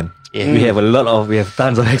YSR, man. Yeah. We have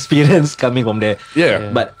tons of experience coming from there.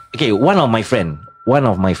 Yeah. But okay, one of my friend,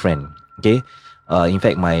 okay, in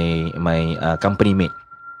fact my company mate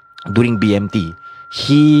during BMT,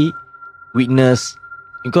 he witnessed,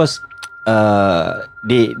 because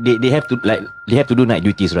they have to do night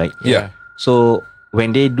duties, right? Yeah. So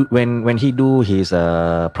when he do his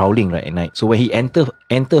prowling, right, at night, so when he enter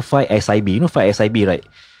 5 SIB, 5 SIB, right?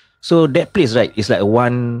 So that place, right, is like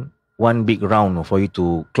one big round for you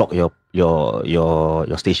to clock your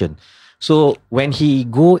station. So when he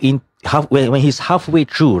go in when he's halfway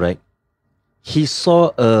through, right, he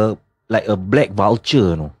saw a black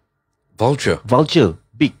vulture, Vulture,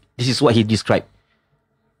 big. This is what he described.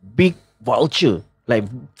 Big vulture, like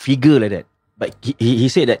figure like that. But he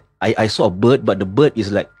said that I saw a bird, but the bird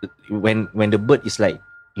is like, when the bird is like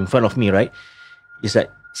in front of me, right, it's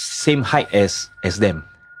like same height as them.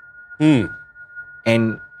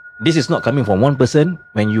 And this is not coming from one person.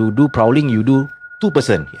 When you do prowling, you do 2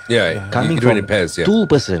 person. Coming from pairs, 2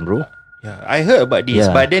 person, bro. Yeah, I heard about this,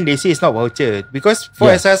 but then they say it's not vulture because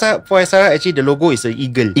for SRR actually the logo is an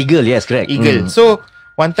eagle. Eagle, yes, correct. Eagle. So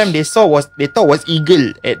one time they thought was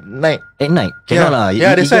eagle at night. At night, cannot lah.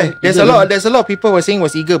 Yeah, that's why. There's a lot of people were saying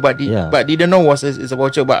was eagle, but didn't know it's a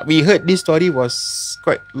vulture. But we heard this story was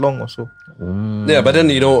quite long also. Yeah, but then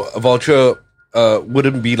a vulture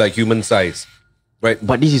wouldn't be like human size, right?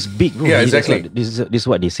 But this is big, bro. Yeah, exactly. This is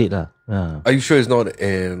what they said lah. Yeah. Are you sure it's not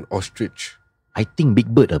an ostrich? I think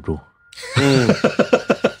big bird, bro.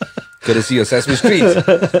 Courtesy of Sesame Street.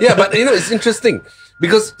 Yeah, but it's interesting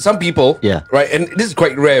because some people, right, and this is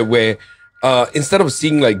quite rare, where instead of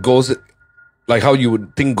seeing like ghosts, like how you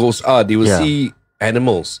would think ghosts are, they will see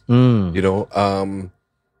animals. And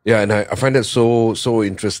I find that so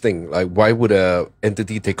interesting. Like, why would a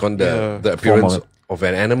entity take on the appearance of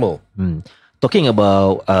an animal? Talking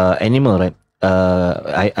about animal, right?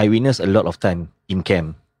 I witnessed a lot of time in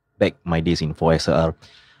camp back my days in 4SR.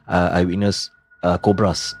 I witnessed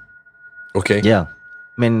cobras. Okay. Yeah.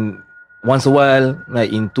 Once a while,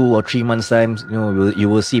 like in 2 or 3 months' time, you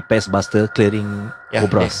will see pest buster clearing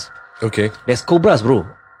cobras. Okay. There's cobras, bro.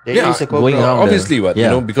 There is a cobra. going around. Obviously, what you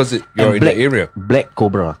Yeah. know, because you're in black, the area. Black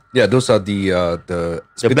cobra. Yeah, those are the The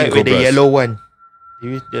spitting black with the cobras. yellow one.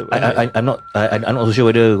 I'm not so sure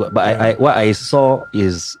whether, but I what I saw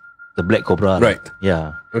is the black cobra. Right.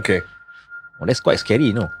 Yeah. Okay. Well, that's quite scary,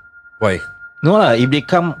 no? Why? No lah. If they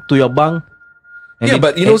come to your bunk. Yeah,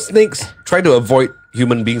 but you know, snakes try to avoid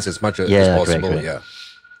human beings as much as possible. correct. Yeah.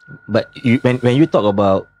 But when you talk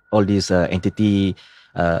about all these entity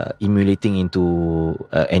emulating into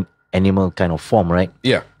an animal kind of form, right?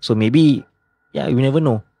 Yeah. So maybe, yeah, we never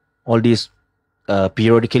know. All these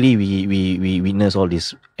periodically we witness all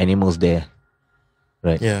these animals there,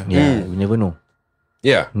 right? Yeah. Yeah, we never know.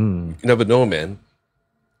 Yeah. Hmm. You never know, man.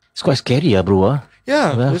 It's quite scary, bro.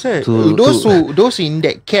 Yeah, Well, that's right. to- Those in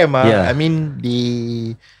that camp, Yeah. I mean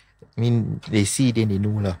they see then they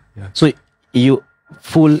know lah. Yeah. So you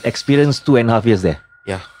full experience 2.5 years there.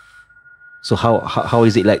 Yeah. So how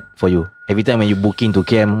is it like for you? Every time when you book into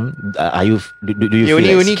camp, are you do you feel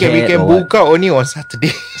We like can scared or what? book out only on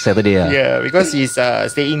Saturday. Saturday? Yeah, because it's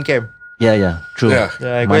stay in camp. Yeah, true. Yeah.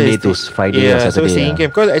 Yeah, Monday to because Friday or so Saturday. stay in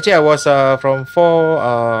camp. Because actually I was from four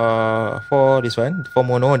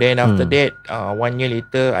mono. Then after that, 1 year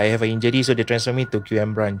later, I have an injury, so they transfer me to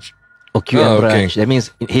QM branch. Oh, QM Oh, okay. branch. That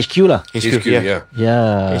means HQ lah. HQ, yeah.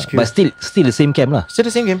 Yeah, HQ. but still the same camp lah. Still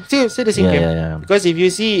the same camp. Still the same Yeah, camp. yeah. Because if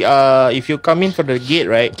you see, if you come in from the gate,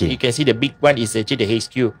 right, Okay. you can see the big one is actually the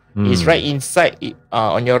HQ. It's right inside.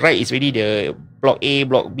 On your right is really the block A,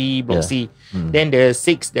 block B, block Yeah. C. Then the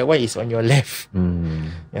 6, that one is on your left.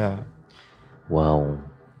 Hmm. Yeah, Wow.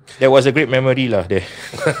 that was a great memory lah there.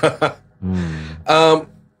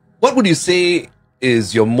 What would you say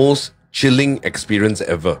is your most chilling experience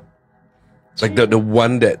ever? Like the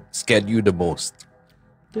one that scared you the most?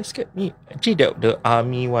 That scared me. Actually, the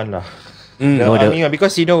army one lah. Oh, The army one,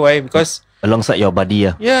 because you know why? Because Alongside your buddy,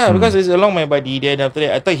 yeah. yeah, because it's along my body. Then after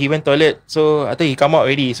that, I thought he went toilet, so I thought he come out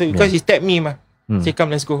already. So because he tapped me, say come,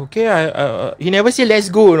 let's go. Okay, he never say let's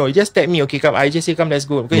go. No, he just tapped me. Okay, come. I just say come, let's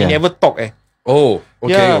go. Because he Yeah. never talk. Oh,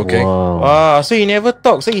 okay, Yeah. okay. Wow. So he never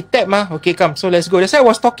talk. So he tap Okay, come. So let's go. That's why I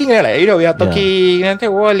was talking like you know we are talking. And then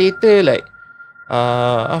later like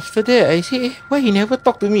after that I say why he never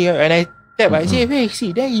talk to me? And I tap. I say where is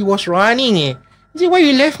he? Then he was running. He said why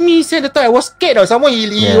you left me? He said the time I was scared or someone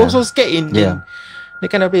he also scared in that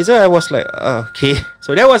kind of place. So I was like okay.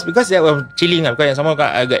 So that was because that was chilling. Because someone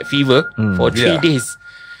I got fever for 3 days.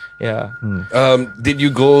 Yeah. Did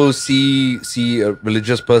you go see a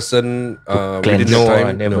religious person within cleanse? that No,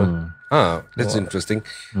 time? never. That's interesting.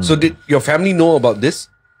 So did your family know about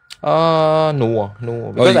this? No.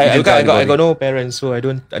 Because you didn't tell I got anybody? no parents, so I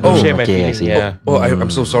don't share my okay, I feelings. see. Yeah. Oh,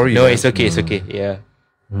 I'm so sorry. No, man. it's okay. It's okay. Yeah.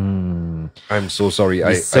 I'm so sorry.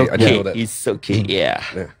 I It's didn't okay. know that. It's okay. Yeah.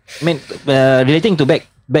 I mean, relating to back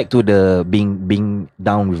to the being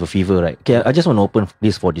down with a fever, right? Okay, I just want to open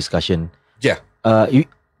this for discussion. Yeah.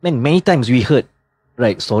 Many times we heard,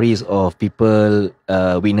 right, stories of people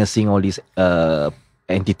witnessing all these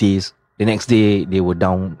entities. The next day they were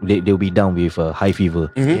down. They'll be down with a high fever.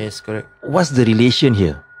 Yes, correct. What's the relation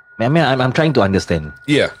here? I mean, I'm trying to understand.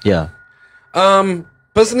 Yeah. Yeah.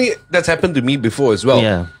 Personally, that's happened to me before as well.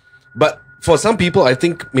 Yeah. But for some people, I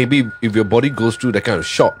think maybe if your body goes through that kind of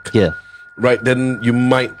shock, Yeah. right, then you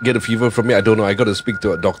might get a fever from it. I don't know. I got to speak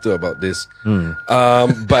to a doctor about this.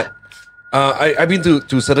 But I've been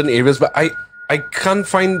to certain areas, but I can't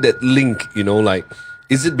find that link. You know, like,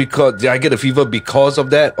 is it because did I get a fever because of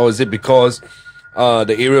that, or is it because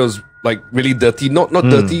the area was like really dirty? Not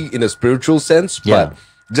dirty in a spiritual sense, but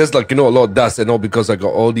just like, you know, a lot of dust and all because I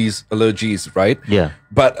got all these allergies, right? Yeah.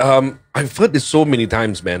 But I've heard this so many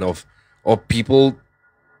times, man, of people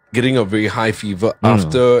getting a very high fever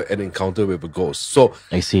after an encounter with a ghost. So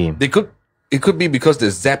I see. it could be because they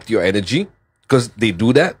zapped your energy, because they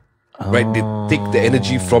do that, right? They take the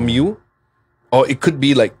energy from you, or it could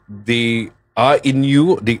be like they are in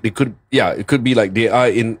you. They could, it could be like they are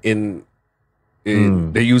in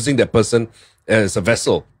they're using that person as a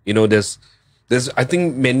vessel. You know, there's I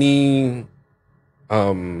think many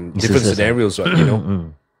different Instances, scenarios, right? You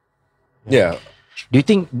know, yeah. Do you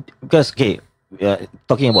think, because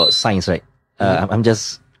talking about science, right? I'm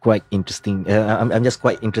just quite interesting. I'm just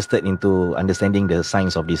quite interested into understanding the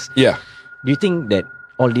science of this. Yeah. Do you think that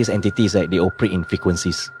all these entities, like, they operate in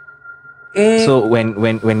frequencies? So when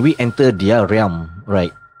we enter their realm,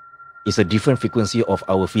 right, it's a different frequency of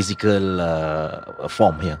our physical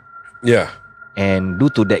form here. Yeah. And due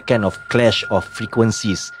to that kind of clash of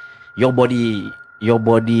frequencies, your body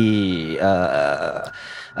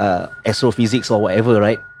astrophysics or whatever,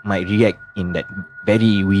 right, might react in that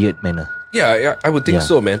very weird manner. Yeah, I would think Yeah.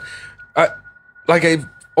 so, man. Like I've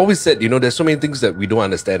always said, there's so many things that we don't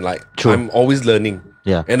understand. Like, True. I'm always learning.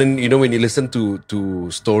 Yeah. And then, when you listen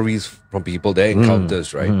to stories from people, their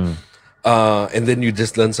encounters, right? And then you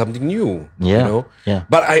just learn something new. Yeah. Yeah.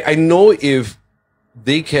 But I know if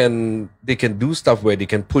they can do stuff where they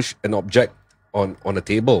can push an object on a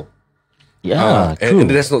table. Yeah, and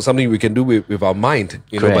that's not something we can do with our mind,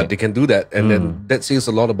 but they can do that. And then that says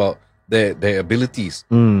a lot about their abilities.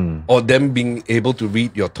 Or them being able to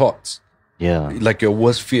read your thoughts. Yeah. Like your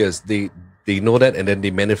worst fears, they know that, and then they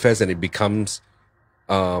manifest, and it becomes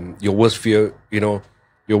your worst fear. Your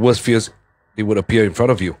worst fears, they would appear in front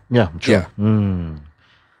of you. Yeah, true. Yeah.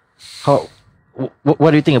 What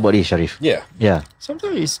do you think about this, Shariff? Yeah. Yeah.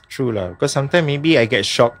 Sometimes it's true lah. Because sometimes maybe I get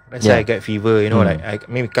shocked. Let's say I get fever. Like I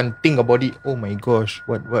maybe can't think about it. Oh my gosh,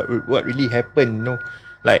 what really happened?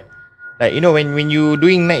 Like when you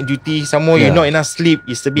doing night duty, some more you're not enough sleep.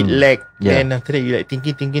 It's a bit lag. Then after that you like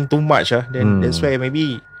thinking too much. Then that's why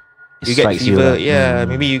maybe you get fever.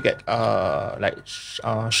 Maybe you get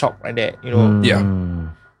shock like that. Yeah.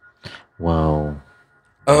 Wow.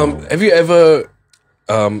 Have you ever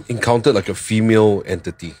encountered like a female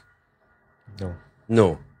entity?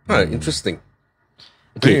 No. Interesting.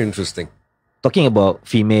 Okay. Very interesting. Talking about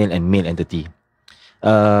female and male entity,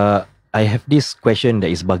 I have this question that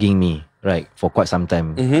is bugging me, right, for quite some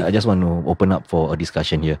time. I just want to open up for a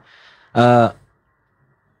discussion here.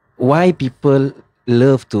 Why people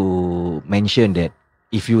love to mention that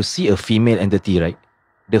if you see a female entity, right,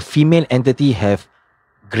 the female entity have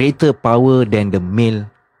greater power than the male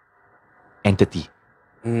entity.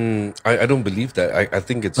 I don't believe that. I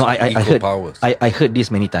think it's I equal heard, powers. I heard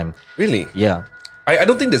this many times. Really? Yeah. I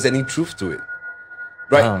don't think there's any truth to it.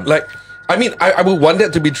 Right? I would want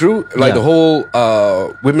that to be true, like the whole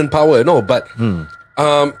women power and all, but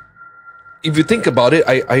if you think about it,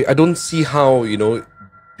 I don't see how,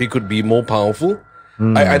 they could be more powerful.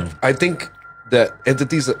 I think that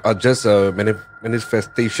entities are just a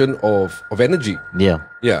manifestation of energy. Yeah.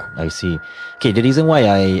 Yeah. I see. Okay, the reason why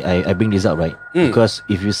I bring this up, right? Because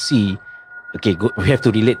if you see, we have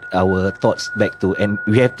to relate our thoughts back to, and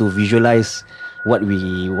we have to visualize what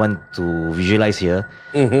we want to visualize here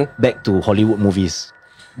back to Hollywood movies.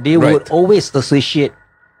 They would always associate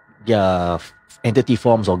their entity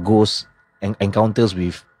forms or ghosts and encounters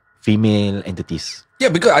with female entities. Yeah,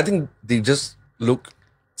 because I think they just look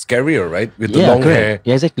scarier, right? With the long hair.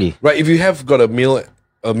 Yeah, exactly. Right, if you have got a male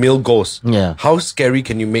ghost, how scary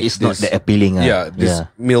can you make It's this? not that appealing. This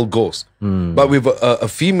male ghost. But with a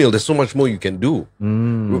female, there's so much more you can do.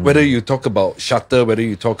 Whether you talk about Shutter, whether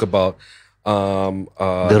you talk about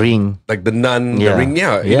The Ring, like the Nun, the Ring,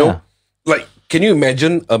 you know, like can you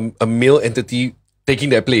imagine a male entity taking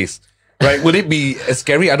that place? Right? Would it be as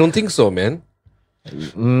scary? I don't think so, man.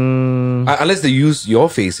 Unless they use your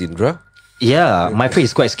face, Indra. Yeah, my face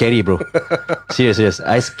is quite scary, bro. Serious.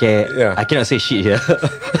 I scare. Yeah. I cannot say shit here.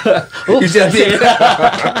 You see,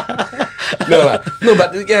 no,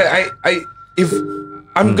 but yeah, if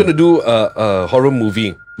I'm gonna do a horror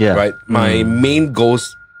movie, right? My main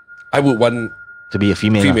ghost, I would want to be a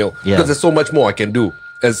female. because there's so much more I can do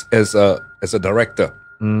as a director.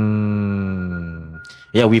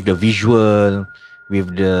 Yeah, with the visual,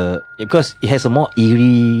 because it has a more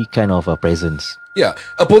eerie kind of a presence. Yeah,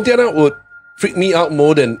 a Pontianak would freak me out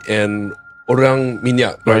more than an orang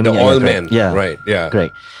minyak, right? The oil man, right? Yeah,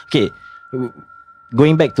 correct. Okay,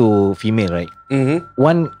 going back to female, right?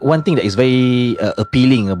 One thing that is very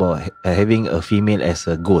appealing about having a female as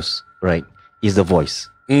a ghost, right, is the voice.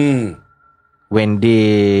 When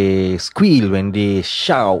they squeal, when they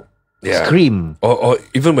shout, scream, or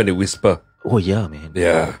even when they whisper. Oh yeah, man.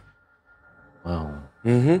 Yeah. Wow.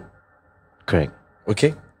 Correct.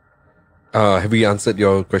 Okay. Have we answered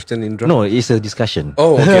your question, Indra? No, it's a discussion.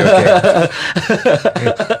 Oh, okay.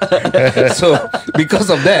 So, because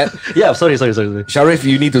of that... Yeah, sorry. Shariff,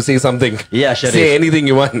 you need to say something. Yeah, Shariff. Say anything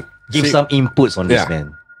you want. Give some inputs on this,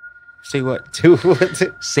 man. Say what?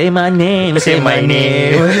 Say my name. Say my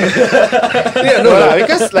name.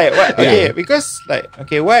 Because like what? Okay, because like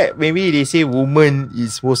why maybe they say woman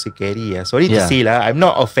is more scary. Sorry to say lah. I'm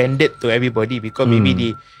not offended to everybody because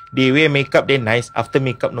maybe they wear makeup then nice. After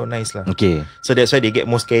makeup not nice lah. Okay. So that's why they get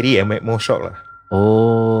more scary and more shock lah.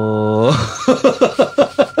 Oh.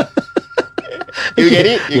 You get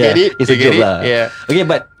it? You get it? It's a joke lah. Yeah. Okay,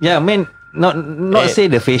 but yeah, man, not say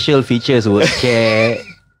the facial features would scare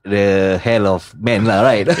the hell of men lah,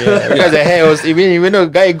 right? Yeah, because the hair was even though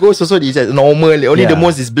guy goes also it's just normal. Only the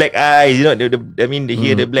most is black eyes. You know, I mean they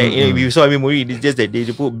hear the black. You know, if you saw every movie, it's just that they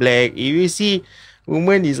put black. If you see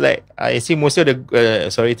woman is like, I see most of the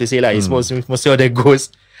sorry to say lah, it's most of the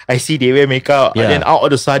ghosts I see they wear makeup, and then out of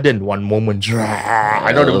the sudden one moment, I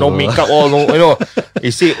don't know, no makeup, all you know. They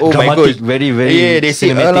say, oh my god, very they say,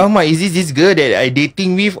 alamak, is this girl that I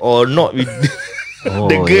dating with or not with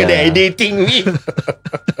the girl that I dating with?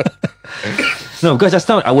 No, because just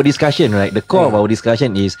now our discussion, right? The core of our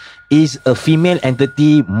discussion is a female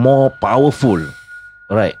entity more powerful,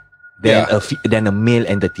 right? Than a male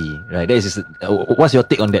entity, right? That is. What's your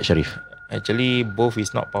take on that, Shariff? Actually, both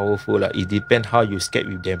is not powerful lah. It depends how you scared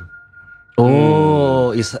with them. Oh,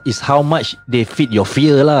 is how much they fit your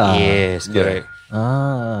fear lah. Yes, correct.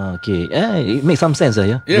 Okay. It makes some sense,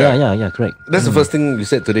 yeah. Yeah, correct. That's the first thing you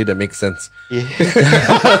said today that makes sense. Yeah.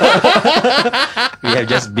 We have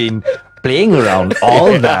just been playing around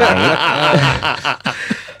all night.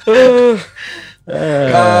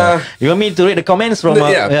 You want me to read the comments from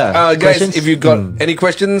guys, questions? if you got any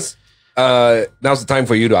questions, now's the time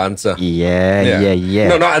for you to answer. Yeah.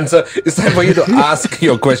 No, not answer. It's time for you to ask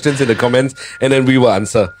your questions in the comments, and then we will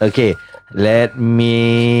answer. Okay. Let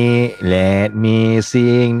me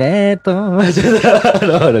sing that.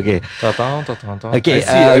 Okay. Okay. I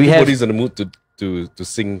see everybody's in the mood to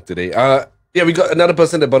sing today. Yeah, we got another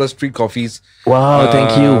person that bought us 3 coffees. Wow,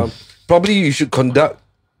 thank you. Probably you should conduct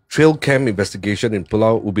trail cam investigation in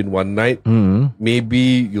Pulau Ubin one night.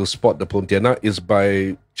 Maybe you'll spot the Pontianak. Is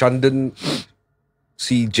by Chandan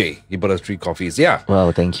CJ. He bought us 3 coffees. Yeah.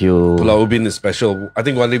 Wow, thank you. Pulau Ubin is special. I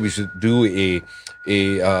think one day we should do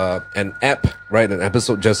an app, right? An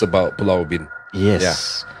episode just about Pulau Ubin.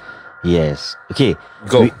 Yes. Yes. Okay.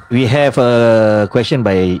 Go. We have a question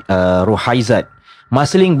by Rohaizat.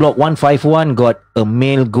 Marceling Block 151 got a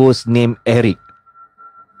male ghost named Eric.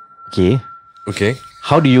 Okay.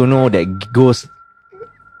 How do you know that ghosts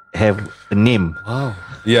have a name? Wow.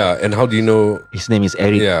 Yeah, and how do you know his name is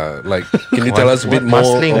Eric? Yeah, like, can you tell us a bit more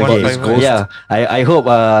about this ghost? Yeah, I hope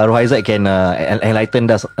Rohaizat can enlighten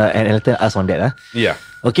us on that. Yeah.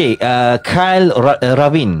 Okay, Kyle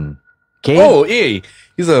Ravin. Okay. Oh, hey,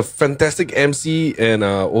 he's a fantastic MC and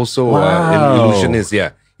also an illusionist.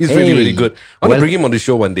 Yeah, he's really good. I want to bring him on the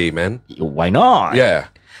show one day, man. Why not?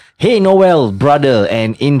 Yeah. Hey, Noel, brother,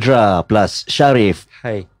 and Indra plus Shariff.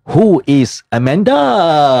 Hi. Who is Amanda?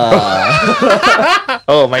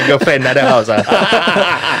 Oh, my girlfriend, another house.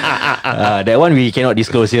 That one we cannot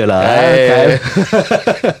disclose here lah.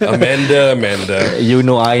 Amanda. You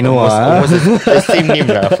know, I know. Almost the same name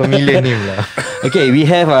lah, familiar name lah. Okay, we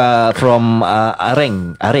have from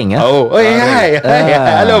Areng. Oh, hi.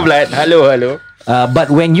 Hello, Vlad. Hello. But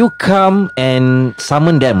when you come and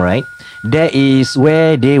summon them, right? There is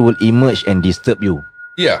where they will emerge and disturb you.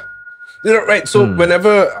 Yeah. Right. So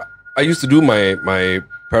whenever I used to do my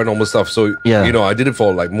paranormal stuff, so I did it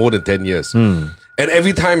for like more than 10 years. And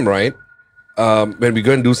every time, right, when we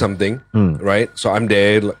go and do something, right, so I'm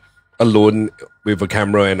there alone with a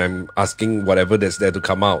camera and I'm asking whatever that's there to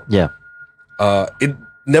come out. Yeah. It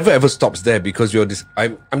never ever stops there because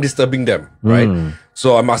I'm disturbing them, right?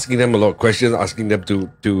 So I'm asking them a lot of questions, asking them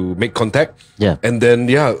to make contact. Yeah. And then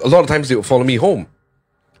a lot of times they will follow me home.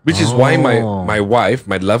 Which is why my wife,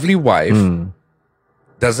 my lovely wife,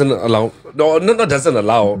 doesn't allow, not doesn't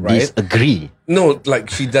allow, right? Disagree. No, like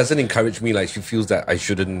she doesn't encourage me, like she feels that I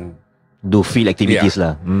shouldn't do field activities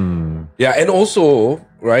lah. Yeah, and also,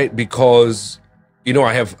 right, because,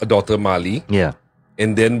 I have a daughter, Mali. Yeah.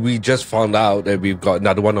 And then we just found out that we've got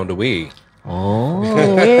another one on the way. Oh.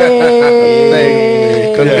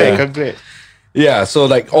 Congrats. Yeah, so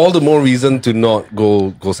like all the more reason to not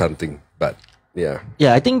go something, but... Yeah,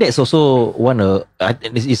 I think that's also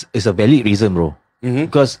it's a valid reason, bro.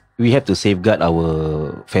 Because we have to safeguard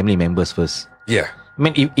our family members first. Yeah, I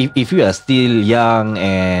mean, if you are still young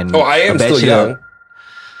and I am still young,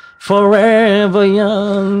 forever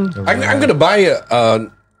young. I'm gonna buy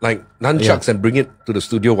like nunchucks and bring it to the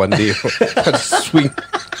studio one day. Swing.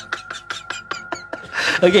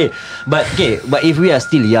 Okay, but if we are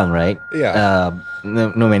still young, right? Yeah.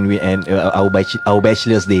 When we and our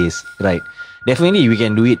bachelor's days, right? Definitely, we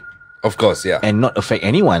can do it. Of course, yeah. And not affect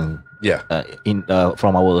anyone. Yeah.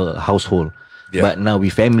 From our household. Yeah. But now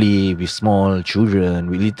with family, with small children,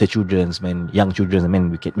 with little children, young children,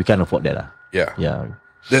 we can't afford that. Yeah. Yeah.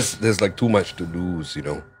 There's like too much to lose,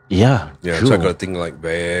 Yeah. Yeah. True. So I gotta think like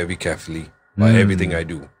very carefully about everything I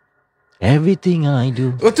do. Everything I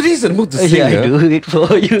do. Well, today's the mood to sing. I do it for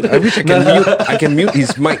you. I wish I can mute. I can mute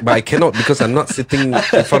his mic, but I cannot because I'm not sitting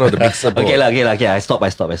in front of the mixer board. Okay. I stop.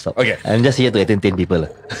 Okay. I'm just here to entertain people.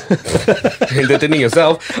 Entertaining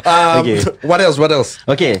yourself. Okay. What else?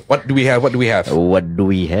 Okay. What do we have?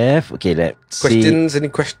 Okay, let's Questions? see. Any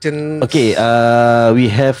questions? Okay,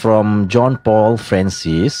 we have from John Paul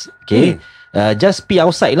Francis. Okay. Just pee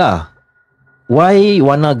outside lah. Why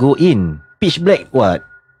wanna go in? Pitch black what?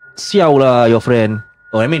 Siao lah, your friend.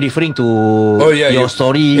 Oh, I mean referring to your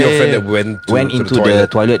story. Your friend that went into the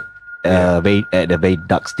toilet at a very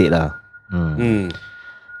dark state lah.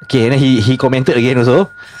 Okay, and then he commented again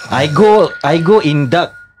also. I go in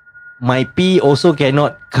dark. My pee also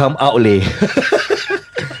cannot come out leh.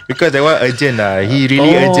 Because that one urgent lah. He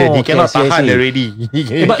really urgent. He cannot tahan already.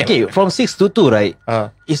 But okay, from 6 to 2, right?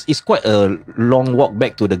 It's quite a long walk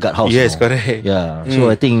back to the guard house. Yes, correct. Yeah.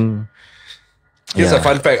 So I think Here's a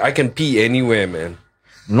fun fact. I can pee anywhere, man.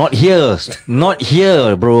 not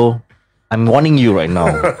here, bro. I'm warning you right now.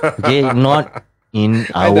 Okay, not in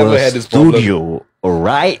never our had this studio.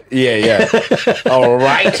 Alright. Yeah. All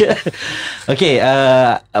right. Okay,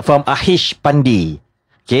 from Ahish Pandi.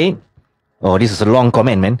 Okay. Oh, this is a long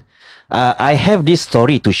comment, man. I have this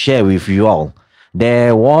story to share with you all.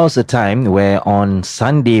 There was a time where on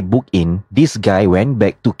Sunday book-in, this guy went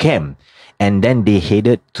back to camp and then they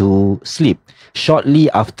headed to sleep.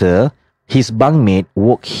 Shortly after, his bunkmate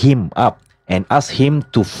woke him up and asked him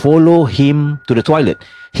to follow him to the toilet.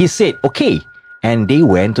 He said, okay, and they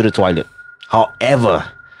went to the toilet.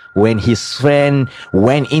 However, when his friend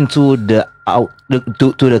went into the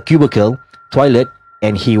cubicle toilet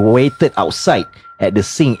and he waited outside at the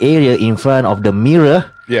sink area in front of the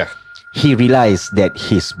mirror, he realized that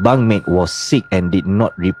his bunkmate was sick and did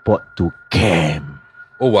not report to camp.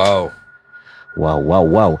 Oh, wow.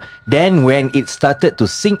 Wow. Then when it started to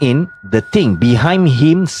sink in, the thing behind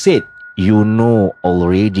him said, you know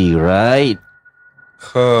already, right?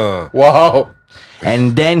 Wow.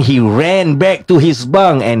 And then he ran back to his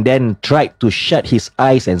bunk and then tried to shut his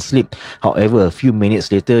eyes and sleep. However, a few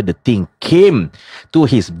minutes later, the thing came to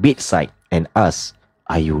his bedside and asked,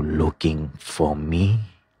 are you looking for me?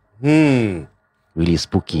 Really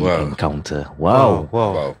spooky encounter.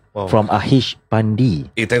 Wow. From Ahish Pandi.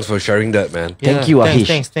 Hey, thanks for sharing that, man. Thank you,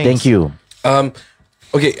 Ahish. Thank you.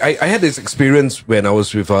 Okay, I had this experience when I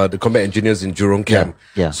was with the combat engineers in Jurong camp.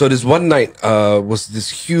 Yeah. So this one night was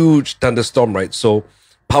this huge thunderstorm, right? So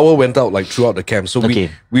power went out like throughout the camp. So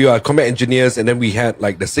we are combat engineers, and then we had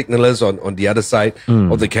like the signalers on the other side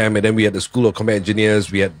of the camp, and then we had the school of combat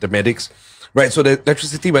engineers, we had the medics, right? So the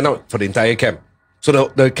electricity went out for the entire camp.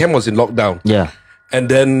 So the camp was in lockdown. Yeah. And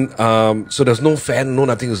then, so there's no fan, no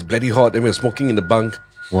nothing. It was bloody hot. And we were smoking in the bunk.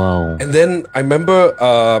 Wow. And then I remember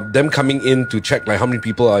them coming in to check like how many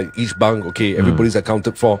people are in each bunk. Okay, everybody's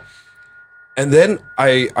accounted for. And then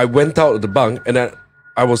I went out of the bunk and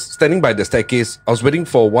I was standing by the staircase. I was waiting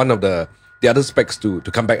for one of the other specs to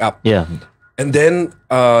come back up. Yeah. And then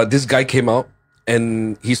this guy came out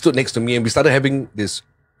and he stood next to me and we started having this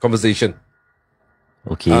conversation.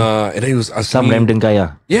 Okay. And then he was asking some me, random guy.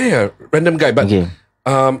 Yeah, random guy. But Okay.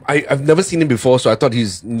 I've never seen him before, so I thought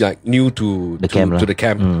he's like new to the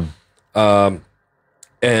camp.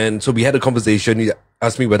 And so we had a conversation. He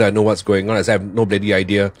asked me whether I know what's going on. I said I have no bloody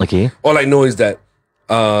idea. Okay. All I know is that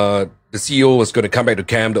the CEO was going to come back to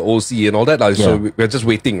camp, the OC and all that. So we're just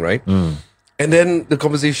waiting, right? And then the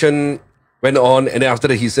conversation went on, and then after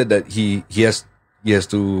that he said that he has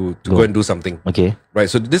to go and do something. Okay. Right.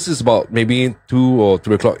 So this is about maybe 2 or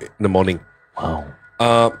 3 o'clock in the morning.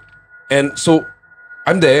 Wow. And so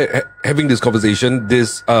I'm there having this conversation.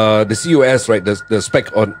 This the COS, right, the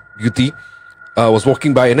spec on UT, was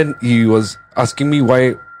walking by, and then he was asking me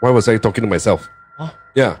why was I talking to myself?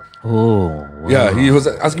 Yeah. Oh. Wow. Yeah. He was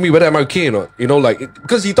asking me whether I'm okay or not. You know, like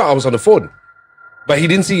because he thought I was on the phone, but he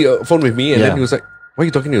didn't see a phone with me, and then he was like, "Why are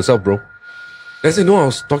you talking to yourself, bro?" And I said, "No, I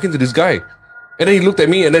was talking to this guy." And then he looked at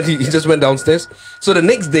me, and then he just went downstairs. So the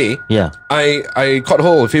next day, I caught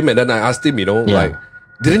hold of him, and then I asked him, like,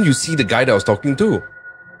 didn't you see the guy that I was talking to?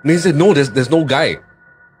 And he said, no, there's no guy.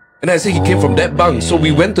 And I said, he came from that bunk. So we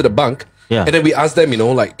went to the bunk, and then we asked them,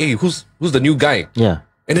 like, hey, who's the new guy? Yeah.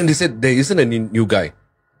 And then they said, there isn't any new guy.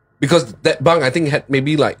 Because that bunk, I think, had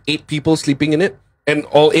maybe like 8 people sleeping in it, and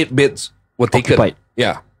all 8 beds were taken. Occupied.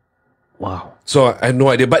 Yeah. Wow. So I had no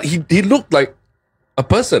idea. But he looked like a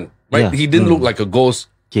person. Right? Yeah. He didn't look like a ghost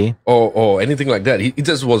Okay. or anything like that. He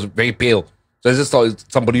just was very pale. So I just thought it's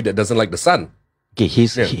somebody that doesn't like the sun. Okay.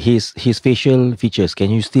 His facial features.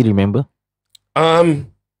 Can you still remember?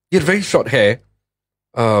 He had very short hair.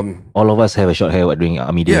 All of us have a short hair during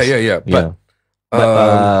army days. Yeah. But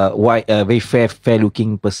But white, very fair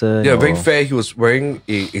looking person. Yeah, very or- fair. He was wearing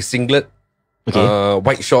a singlet, Okay.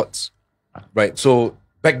 white shorts, right? So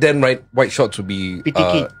back then, right, white shorts would be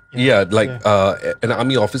PTK. an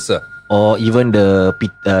army officer. Or even the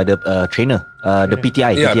trainer, the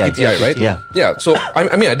PTI. Yeah, PTI, right? Yeah. So I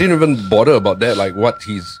mean, I didn't even bother about that, like what's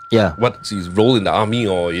his role in the army,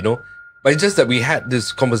 or But it's just that we had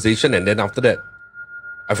this conversation, and then after that,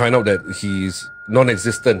 I find out that he's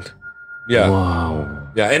non-existent. Yeah. Wow.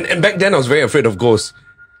 Yeah, and back then I was very afraid of ghosts.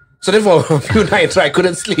 So then for a few nights, I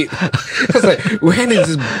couldn't sleep. I was like, when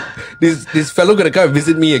is this fellow gonna come and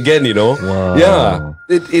visit me again, Wow. Yeah.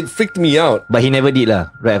 It freaked me out. But he never did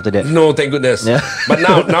lah, right after that. No, thank goodness. Yeah. But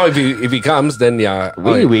now if he comes, then yeah.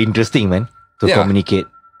 Very interesting, man, to Yeah. communicate.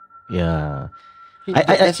 Yeah.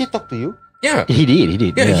 Does he talk to you? Yeah. He did.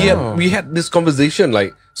 Yeah, we had this conversation,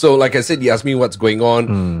 like I said, he asked me what's going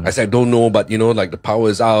on. I said, I don't know, but like the power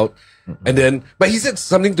is out. And then, but he said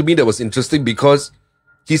something to me that was interesting, because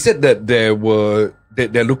he said that they're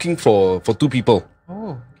looking for two people.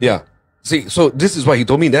 Oh. Yeah. See, so this is what he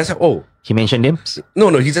told me. That's like, He mentioned them. no,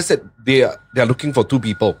 he just said they are looking for two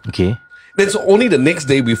people. Okay. Then so only the next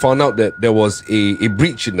day we found out that there was a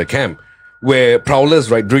breach in the camp where prowlers,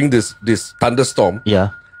 right, during this thunderstorm, Yeah.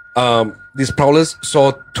 these prowlers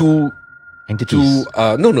saw two Entities.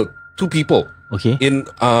 two people Okay. in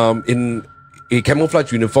a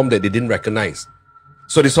camouflage uniform that they didn't recognize.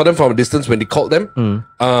 So they saw them from a distance when they called them,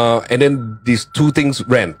 and then these two things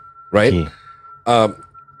ran, right? Okay.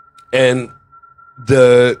 And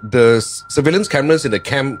the surveillance cameras in the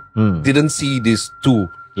camp didn't see these two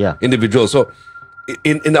Yeah. individuals. So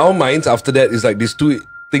in our minds, after that, it's like these two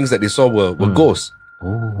things that they saw were ghosts.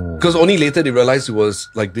 Oh. Because only later they realized it was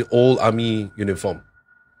like the old army uniform.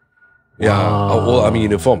 Yeah, our old army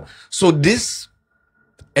uniform. So this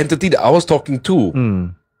entity that I was talking to,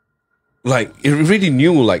 like, it really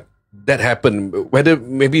knew like that happened. Whether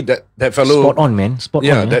maybe that fellow, Spot on, man. Spot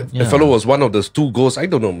yeah, on. that fellow was one of those two ghosts. I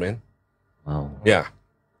don't know, man. Wow. Yeah,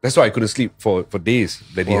 that's why I couldn't sleep for days.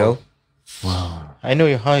 Bloody hell. Wow. I know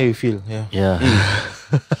how you feel. Yeah. Yeah.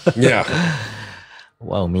 Yeah.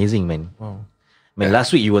 Wow, amazing, man. Wow. Man,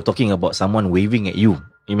 last week you were talking about someone waving at you.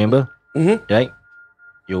 Remember? Mm-hmm. Right?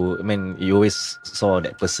 You always saw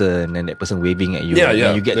that person and that person waving at you. Yeah, And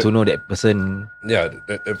yeah. you get to know that person Yeah,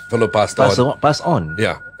 that fellow passed pass on. on.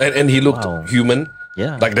 Yeah, and he looked Wow. human,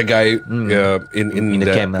 Yeah. like the guy in the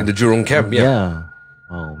camp, in the Jurong camp. Yeah, Yeah.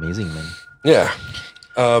 Wow, amazing, man. yeah.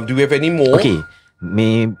 Do we have any more? Okay.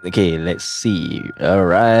 Let's see. All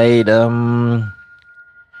right.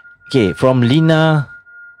 Okay, from Lina.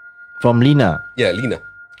 Yeah, Lina.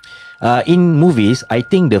 In movies, I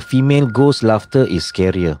think the female ghost laughter is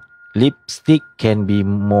scarier. Lipstick can be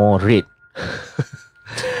more red.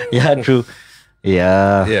 Yeah, true.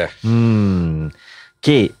 Yeah. Yeah.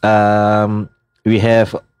 Okay. We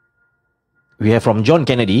have from John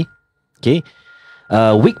Kennedy. Okay.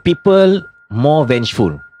 Weak people more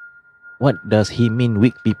vengeful. What does he mean?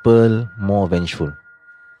 Weak people more vengeful.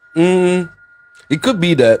 It could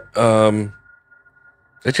be that.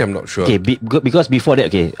 Actually, I'm not sure. Okay, because before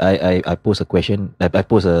that, okay, I posed a question. I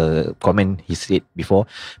posed a comment. He said before,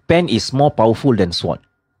 pen is more powerful than sword.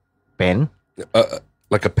 Pen,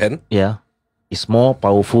 Like a pen, yeah, is more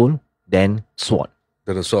powerful than sword.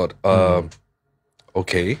 than a sword.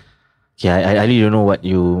 Okay. Okay, I really don't know what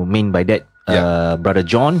you mean by that, Yeah. Brother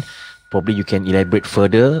John. Probably you can elaborate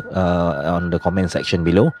further on the comment section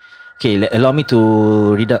below. Okay, allow me to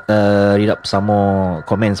read up some more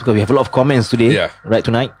comments because we have a lot of comments today. Yeah. Right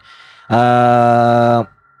tonight.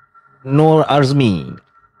 Noor Arzmi.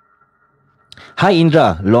 Hi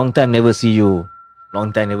Indra, long time never see you. Long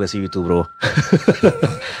time never see you too, bro.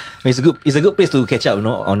 It's a good place to catch up,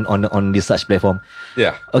 on this such platform.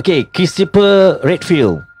 Yeah. Okay, Christopher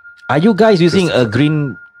Redfield. Are you guys using a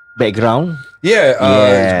green background? Yeah.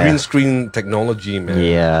 Yeah. Green screen technology, man.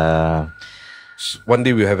 Yeah. One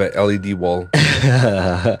day we have an LED wall.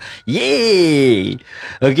 Yay!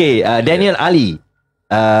 Okay, Daniel Ali.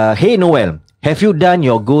 Hey Noel, have you done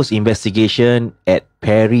your ghost investigation at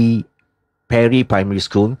Perry Primary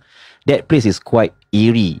School? That place is quite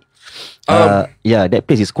eerie. Yeah, that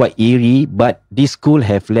place is quite eerie, but this school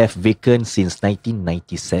have left vacant since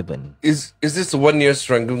 1997. Is this the one near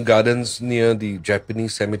Serangoon Gardens near the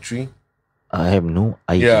Japanese cemetery? I have no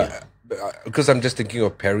idea. Yeah. Because I'm just thinking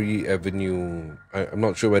of Perry Avenue. I'm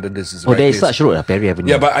not sure whether this is. Oh, right there is place. such road, Perry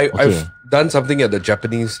Avenue. Yeah, but Okay. I've done something at the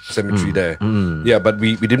Japanese cemetery there. Yeah, but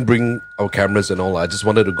we didn't bring our cameras and all. I just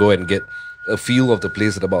wanted to go and get a feel of the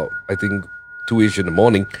place at about, I think, 2ish in the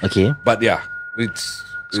morning. Okay. But yeah, it's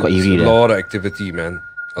quite eerie a there. lot of activity, man.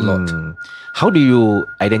 a lot. How do you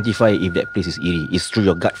identify if that place is eerie? Is through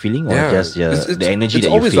your gut feeling or just the energy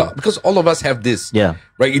that you feel? Because all of us have this. Yeah.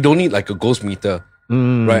 Right. You don't need like a ghost meter.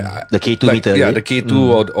 Right. The K2 meter. Yeah, the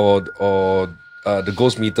K2 or the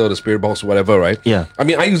ghost meter, the spirit box, whatever. Right. Yeah. I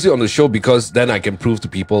mean, I use it on the show because then I can prove to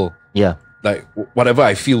people. Yeah. Like whatever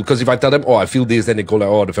I feel. Because if I tell them, oh, I feel this, then they go like,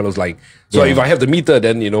 oh, the fellow's lying. So if I have the meter,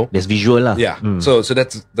 then there's visual lah. Yeah. So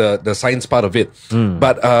that's the science part of it.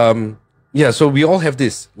 But yeah. So we all have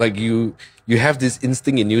this. Like you have this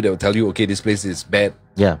instinct in you that will tell you, okay, this place is bad.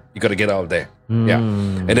 Yeah. You got to get out of there. Yeah.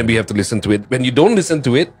 And then we have to listen to it. When you don't listen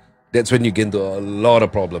to it, that's when you get into a lot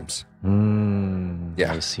of problems.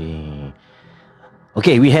 Yeah. I see.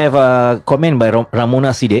 Okay, we have a comment by Ramona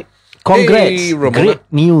Sidek. Congrats. Hey, Ramona. Great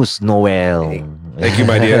news, Noel. Hey. Thank you,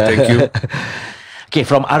 my dear. Thank you. Okay,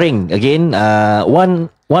 from Aring again. One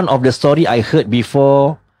of the story I heard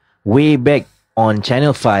before, way back on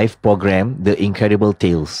Channel 5 program, The Incredible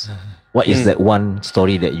Tales. What is that one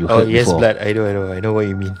story that you heard yes, before? blood. I know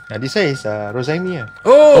what you mean. This one is Rosaimi.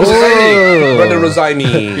 Oh, Rosaini. Brother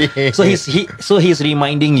Rosaini. So he's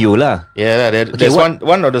reminding you lah. Yeah, there's one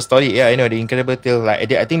of the story. Yeah, I know, the Incredible Tale.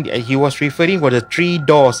 Like I think he was referring for the 3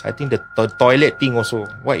 doors. I think the toilet thing also.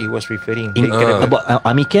 What he was referring. About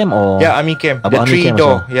Army Camp or? Yeah, Army Camp. About The 3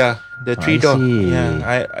 door. Also? Yeah. The 3 door.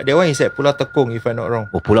 Yeah, that one is at Pulau Tekong, if I'm not wrong.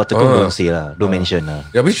 Oh, Pulau Tekong don't say lah. Don't mention lah.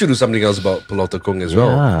 Yeah, we should do something else about Pulau Tekong as well.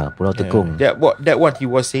 Yeah, Pulau Tekong. That what he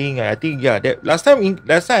was saying. I think that last time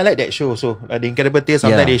I like that show. So the Incredible Tale.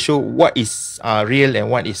 Sometimes they show what is real and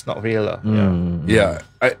what is not real. Yeah.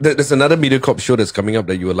 There's another MediaCorp show that's coming up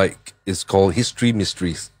that you will like. It's called History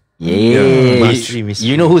Mysteries. Yeah. Mystery.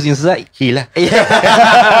 You know who's inside? He lah.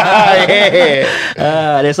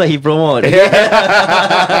 That's why he promote.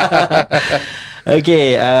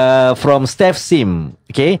 Okay, from Steph Sim.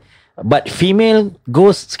 Okay, but female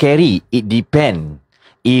ghost scary. It depend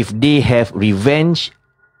if they have revenge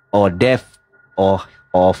or death or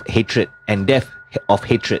of hatred and death of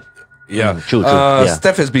hatred. Yeah, true.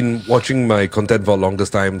 Steph has been watching my content for the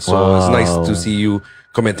longest time, so it's nice to see you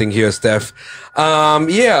commenting here, Steph. I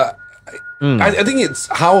think it's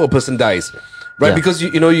how a person dies, right? Because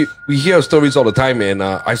we hear stories all the time, and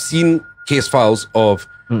I've seen case files of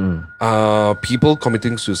people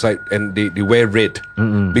committing suicide, and they wear red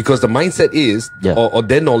because the mindset is, or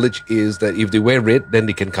their knowledge is that if they wear red, then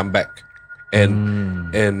they can come back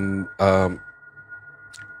and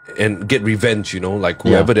get revenge, like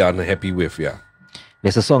whoever they're unhappy with. Yeah,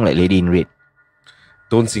 there's a song like Lady in Red.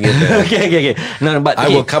 Don't sing it there. Okay. No, but I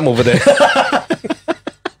will come over there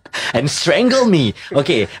and strangle me.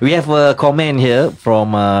 Okay, we have a comment here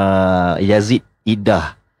from Yazid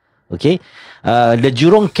Ida. Okay, the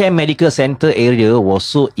Jurong Camp Medical Center area was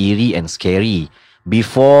so eerie and scary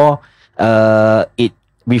before ITI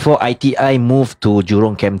moved to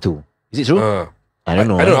Jurong Camp 2. Is it true? I don't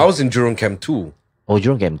know. I was in Jurong Camp 2. Oh,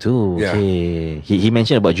 Jurong Camp 2. Yeah. Okay. He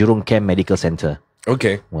mentioned about Jurong Camp Medical Center.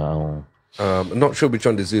 Okay. Wow. I'm not sure which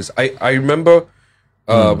one this is. I remember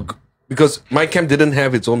because my camp didn't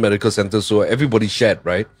have its own medical center, so everybody shared,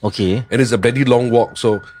 right? Okay. And it's a bloody long walk.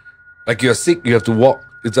 So, like, you're sick, you have to walk.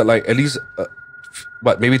 It's like at least,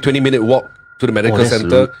 maybe 20-minute walk to the medical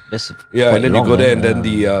center. And then you go there, and then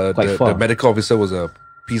the medical officer was a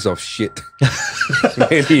piece of shit.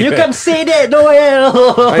 You can't say that,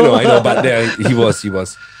 Noel. I know, but he was.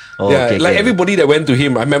 Oh, yeah, everybody that went to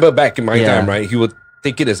him, I remember back in my time, right? He would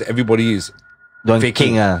take it as everybody is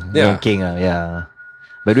faking. King.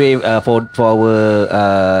 By the way, for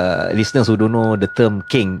our listeners who don't know the term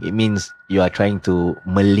king, it means you are trying to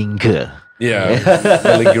malinger. Yeah,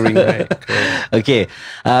 malingering, right? Okay,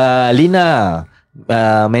 Lina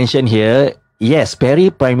mentioned here. Yes, Perry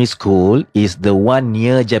Primary School is the one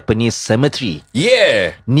near Japanese cemetery.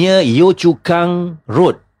 Yeah, near Yio Chu Kang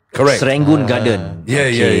Road. Correct. Serangoon Garden.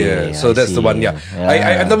 Yeah. So that's the one. Yeah.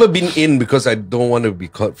 I've never been in because I don't want to be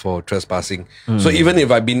caught for trespassing. So even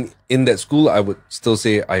if I've been in that school, I would still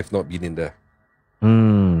say I've not been in there.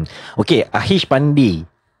 Okay, Ahish Pandi,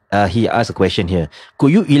 he asked a question here.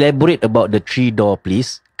 Could you elaborate about the 3 door,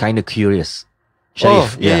 please? Kind of curious.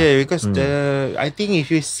 Shariff, because I think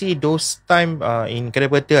if you see those time in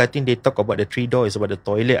Incredible Tale, I think they talk about the 3 door is about the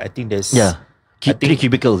toilet. I think there's 3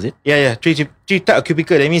 cubicles, is it? Yeah, three type of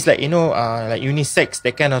cubicle. That means like like unisex,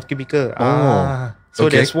 that kind of cubicle. So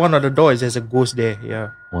there's one of the doors. There's a ghost there.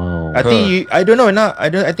 Yeah. Wow. I think I don't know now.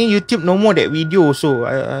 I think YouTube no more that video. Also,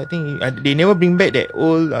 I think they never bring back that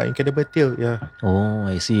old Incredible Tale. Yeah. Oh,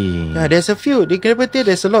 I see. Yeah, there's a few. The Incredible Tale.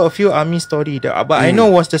 There's a lot of few army story. But I know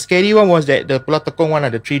was the scary one was that the Pulau Tekong one,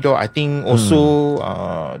 the 3 door. I think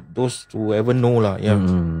also those who ever know lah. Yeah.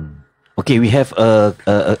 Okay, we have a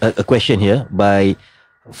question here by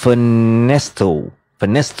Fernesto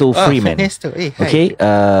Freeman. Ernesto. Hey, hi. Okay,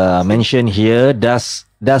 mention here, does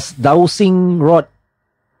dowsing rod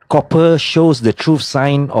copper shows the true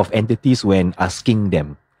sign of entities when asking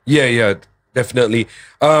them? Yeah, definitely.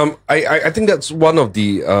 I think that's one of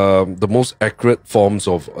the most accurate forms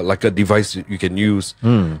of like a device you can use.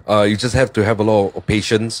 You just have to have a lot of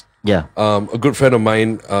patience. Yeah. A good friend of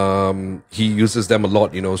mine, he uses them a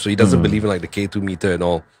lot, so he doesn't believe in like the K2 meter and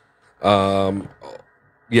all.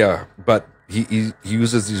 Yeah, but he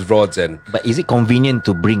uses these rods and But is it convenient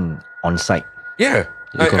to bring on site? yeah.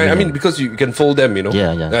 Is it I mean convenient? because you can fold them,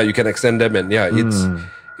 Yeah. you can extend them and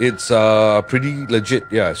it's pretty legit.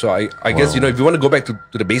 Yeah. So I guess if you want to go back to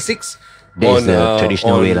the basics That is the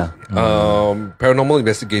traditional way lah. Paranormal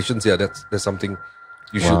investigations, that's something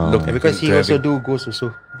you should look Yeah, because he into also having. do ghosts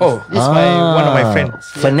also. Oh. This is one of my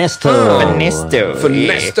friends. Fernesto.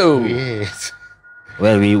 Fernesto. Yes.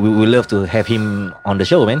 Well, we would love to have him on the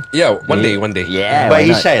show, man. Yeah, one day. Yeah, But why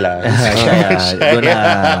he's not? shy lah.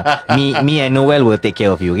 Don't, me and Noel will take care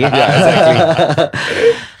of you, okay? Yeah, exactly.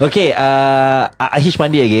 Okay, Ahish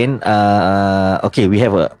Pandey again. Okay, we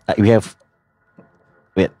have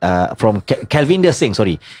from Calvinder Singh,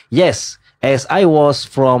 sorry. Yes, as I was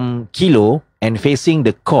from Kilo and facing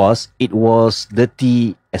the course, it was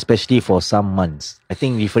dirty, especially for some months. I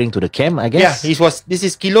think referring to the camp, I Yeah, guess. this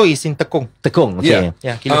is Kilo, is in Tekong. Tekong, okay.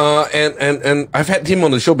 Yeah, Kilo. And I've had him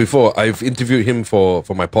on the show before. I've interviewed him for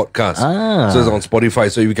my podcast. Ah. So it's on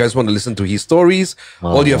Spotify. So if you guys want to listen to his stories,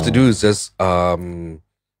 all you have to do is just go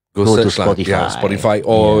to search lah. Spotify. Yeah, Spotify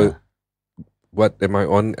or what am I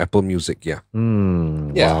on? Apple Music. Yeah.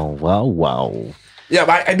 Yeah. Wow. Yeah,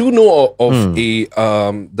 but I do know of the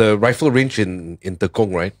rifle range in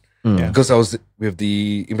Tekong, right? Because I was with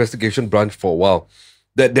the investigation branch for a while.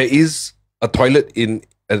 That there is a toilet in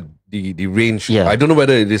the range. Yeah. I don't know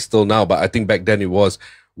whether it is still now, but I think back then it was,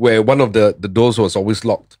 where one of the doors was always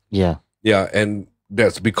locked. Yeah. Yeah, and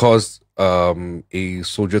that's because a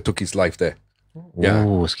soldier took his life there. Yeah.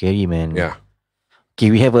 Oh, scary, man. Yeah. Okay,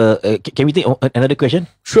 we have can we take another question?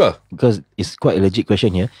 Sure. Because it's quite a legit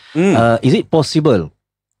question here. Is it possible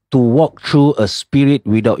to walk through a spirit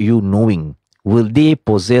without you knowing? Will they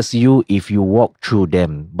possess you if you walk through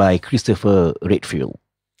them? By Christopher Redfield.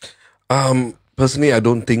 Personally, I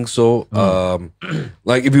don't think so.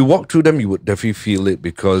 Like if you walk through them, you would definitely feel it,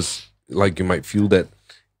 because like you might feel that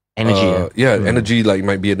Energy. energy. Like it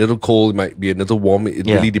might be a little cold, it might be a little warm. It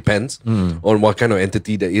really depends on what kind of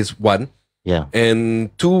entity there is. One. Yeah. And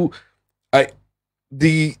two,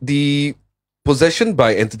 the possession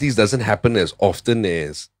by entities doesn't happen as often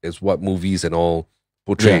as what movies and all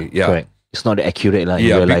portray. Yeah. Correct. It's not accurate in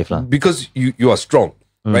real life. Because you are strong,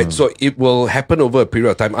 right? So it will happen over a period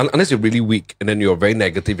of time, unless you're really weak and then you're very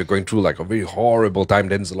negative, you're going through like a very horrible time,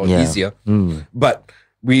 then it's a lot easier. But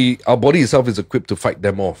our body itself is equipped to fight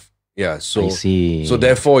them off. Yeah, so I see. So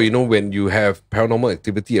therefore, when you have paranormal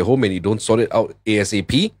activity at home and you don't sort it out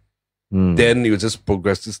ASAP, then you just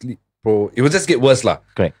progressively it will just get worse lah.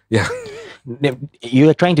 Correct. Yeah. You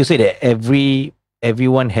are trying to say that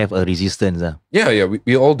everyone have a resistance. Yeah,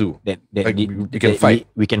 we all do. That Like, you can fight.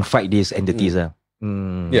 We can fight these entities. Yeah,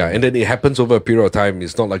 and then it happens over a period of time.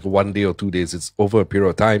 It's not like 1 day or 2 days. It's over a period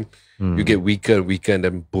of time. You get weaker and weaker, and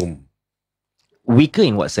then boom. Weaker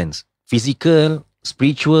in what sense? Physical,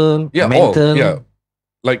 spiritual, Yeah, mental.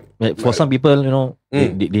 Like For some people,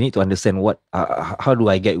 they need to understand how do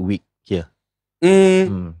I get weak here?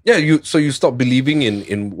 Yeah, you stop believing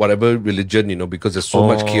in whatever religion, because there's so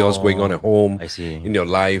much chaos going on at home, I see. in your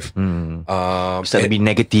life. You start to be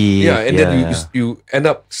negative. Yeah, and then you end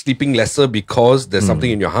up sleeping lesser because there's something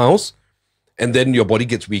in your house, and then your body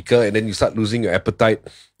gets weaker, and then you start losing your appetite.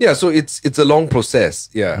 Yeah, so it's a long process.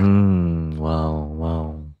 Yeah.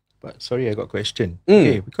 Wow. But sorry, I got a question.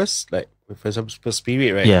 Okay, because like for example, for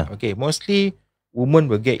spirit, right? Yeah. Okay, mostly women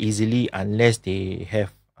will get easily unless they have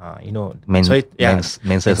Menses,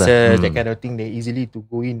 menses, that kind of thing. They easily to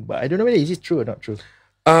go in. But I don't know whether is it true or not true.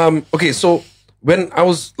 Okay, so when I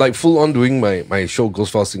was like full on doing my show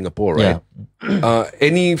Ghost Files Singapore, right?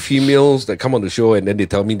 Any females that come on the show and then they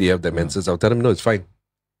tell me they have their menses, I'll tell them no, it's fine.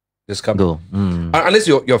 Just come. Go. Unless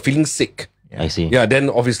you're feeling sick. I see. Yeah, then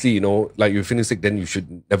obviously, like you're feeling sick, then you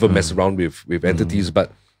should never mess around with entities.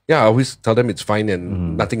 But yeah, I always tell them it's fine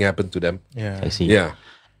and nothing happened to them. Yeah. I see. Yeah.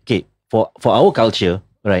 Okay, for our culture,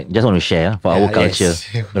 right? Just want to share for our culture,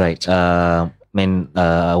 right? Our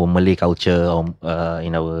Malay culture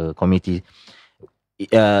in our community,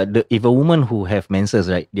 if a woman who have menses,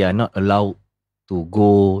 right, they are not allowed to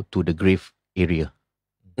go to the grave area.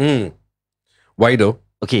 Why though?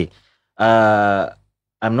 Okay,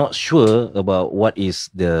 I'm not sure about what is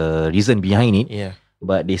the reason behind it. Yeah.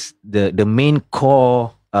 but the main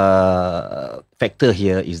core factor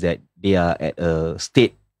here is that they are at a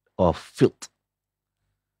state of filth.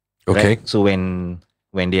 Okay. Right? So when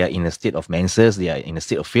they are in a state of menses, they are in a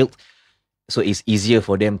state of filth. So it's easier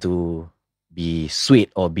for them to be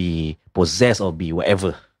swayed or be possessed or be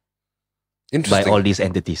whatever by Interesting. all these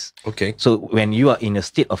entities. Okay. So when you are in a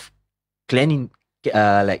state of cleanliness,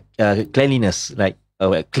 like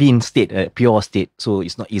a clean state, a pure state, so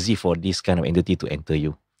it's not easy for this kind of entity to enter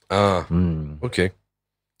you. Okay.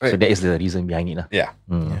 So that is the reason behind it, lah. Yeah.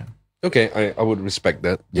 Yeah. Okay, I would respect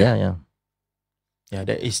that. Yeah. Yeah,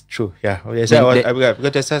 that is true. Yeah, that's Then why that-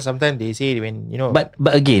 because that's why sometimes they say when But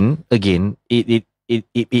again,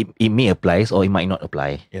 it may apply or it might not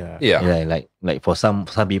apply. yeah. Yeah, like for some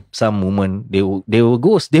women, they will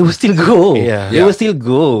still go. Yeah. They will still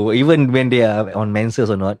go even when they are on menses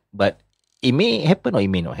or not. But it may happen or it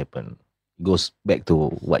may not happen. It goes back to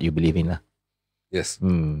what you believe in, lah. Yes.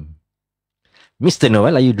 Mr.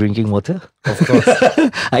 Noel, are you drinking water? Of course.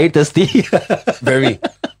 Are you thirsty? Very.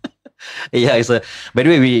 Yeah, by the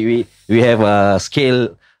way, we have a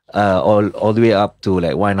scale all the way up to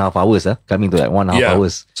like 1.5 hours, coming to like 1.5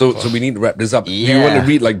 hours. So we need to wrap this up. Do you want to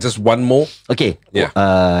read like just one more? Okay. Yeah.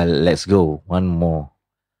 Let's go. One more.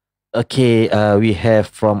 Okay. We have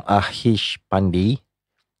from Ahish Pandey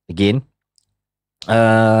again.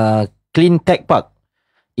 Clean Tech Park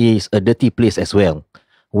is a dirty place as well.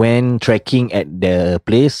 When trekking at the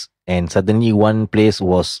place, and suddenly one place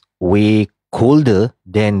was way colder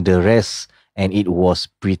than the rest, and it was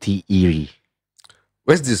pretty eerie.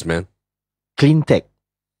 Where's this, man? Clean Tech.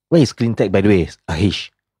 Where is Clean Tech, by the way, Ahish?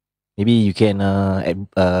 Maybe you can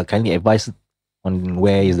kindly advise on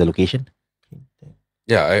where is the location.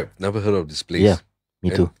 Yeah, I've never heard of this place. Yeah,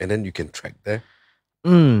 me too. And then you can track there.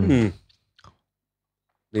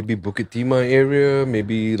 Maybe Bukit Timah area,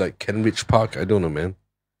 maybe like Kenridge Park. I don't know, man.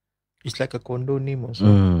 It's like a condo name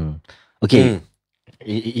also. Okay.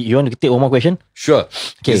 You want to take one more question? Sure.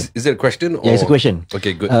 Okay. Is it a question? Or? Yeah, it's a question.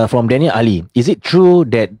 Okay, good. From Daniel Ali. Is it true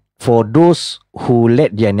that for those who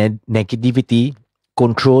let their negativity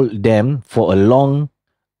control them for a long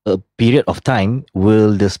period of time,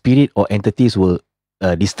 will the spirit or entities will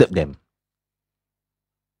disturb them?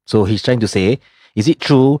 So he's trying to say, is it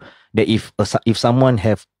true that if someone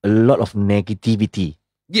have a lot of negativity,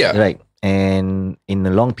 Yeah. right, and in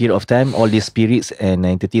a long period of time, all these spirits and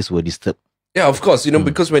entities will disturb? Yeah, of course.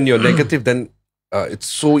 Because when you're negative, then it's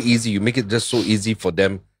so easy. You make it just so easy for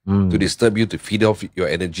them to disturb you, to feed off your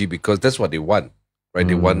energy, because that's what they want, right?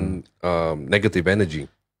 They want negative energy.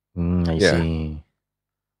 I see.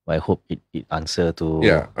 Well, I hope it answer to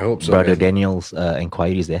I hope so. Brother man. Daniel's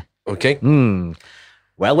inquiries there. Okay.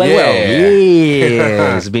 Well.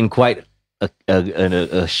 Yeah. It's been quite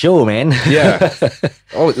a show, man. Yeah.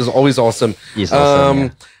 It's always awesome. It's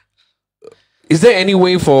awesome. Is there any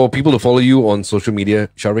way for people to follow you on social media,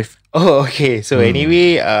 Shariff? Oh, okay. So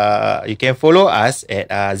anyway, you can follow us at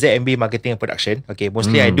ZMB Marketing and Production. Okay,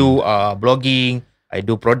 mostly I do blogging, I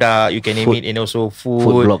do product, you can name it, and also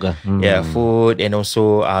food. blog. Yeah, food, and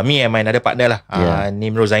also me and my another partner lah,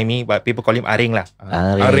 named Rozaimi, but people call him Aring lah.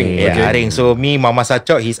 Aring, Yeah, okay. Aring. So me, Mama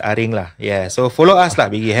Sachok, he's Aring lah. Yeah, so follow us lah.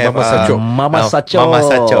 We have Mama Sachok. Mama Sachok. Mama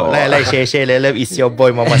Sachok. Like, share, love. It's your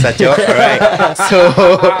boy, Mama Sachok. Alright. So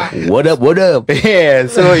What up? yeah,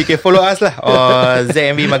 so you can follow us lah on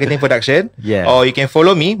ZMB Marketing Production. Yeah. Or you can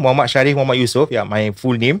follow me, Muhammad Sharif Muhammad Yusof. Yeah, my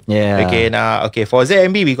full name. Yeah. Okay, okay. For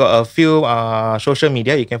ZMB, we got a few social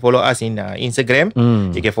media. You can follow us in Instagram.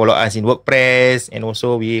 You can follow us in WordPress, and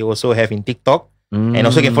also we also have in TikTok. And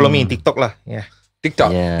also can follow me in TikTok lah. Yeah.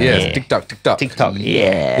 TikTok. Yeah. Yes, Yeah. TikTok.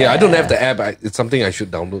 Yeah. Yeah, I don't have the app. It's something I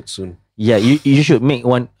should download soon. Yeah, you should make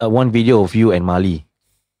one video of you and Mali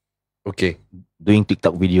Okay. doing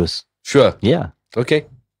TikTok videos. Sure. Yeah. Okay.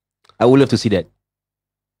 I would love to see that.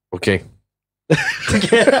 Okay.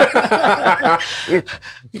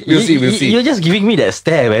 We'll see. You're just giving me that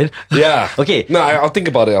stare, man. Yeah. Okay. No, I'll think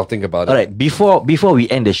about it. All right. Before we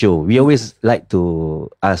end the show, we always like to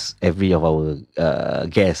ask every of our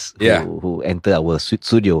guests who enter our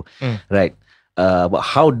studio, right? But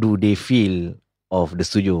how do they feel of the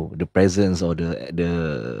studio, the presence or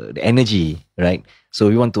the energy, right? So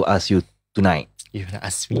we want to ask you tonight. You wanna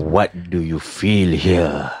ask me? What do you feel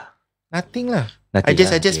here? Nothing lah. Nothing, I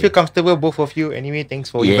just okay. feel comfortable, both of you. Anyway,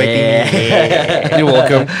 thanks for inviting me. Yeah. You're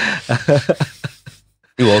welcome.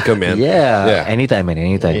 You're welcome, man. Yeah. Yeah. Anytime, man.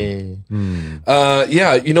 Anytime. Yeah.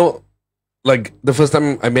 Yeah, like the first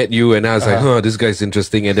time I met you, and I was like, this guy's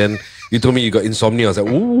interesting. And then you told me you got insomnia. I was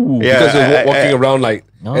like, ooh, because you're walking around like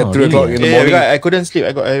at 3 o'clock in the morning. Because I couldn't sleep.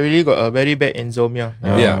 I really got a very bad insomnia.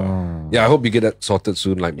 Yeah, I hope you get that sorted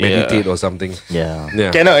soon, like meditate or something.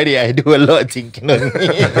 Yeah. Cannot already. I do a lot of things.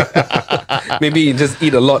 Maybe you just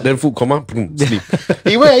eat a lot, then food coma, boom, sleep.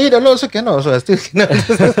 Even I eat a lot, also cannot. So I still cannot.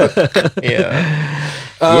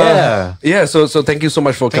 So thank you so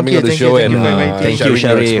much for coming on the show and thank you, sharing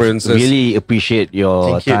your Shariff. experiences. Really appreciate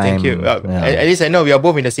your time. Thank you. At least I know we are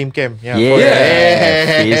both in the same camp.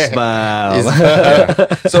 Fist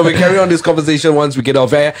bump. So we carry on this conversation once we get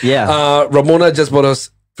off air. Ramona just bought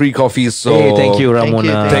us 3 coffees. So thank you,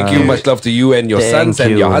 Ramona. Thank you. Much love to you and your sons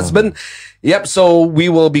and your husband. Yep. So we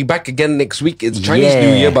will be back again next week. It's Chinese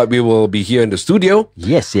New Year, but we will be here in the studio.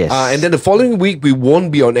 Yes. And then the following week we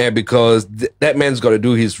won't be on air because that man's got to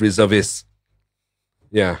do his reservist.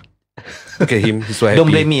 Yeah. Look at him. He's so happy. Don't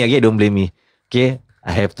blame me. Okay, don't blame me. Okay.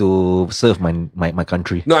 I have to serve my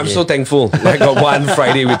country. No, I'm so thankful. I got one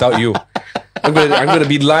Friday without you. I'm gonna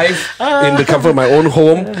be live in the comfort of my own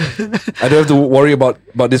home. I don't have to worry about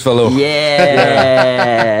this fellow.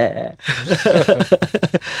 Yeah.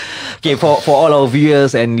 Okay, for all our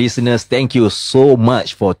viewers and listeners, thank you so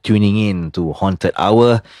much for tuning in to Haunted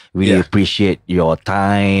Hour. Really appreciate your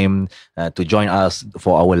time to join us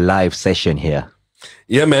for our live session here.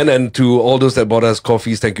 Yeah, man. And to all those that bought us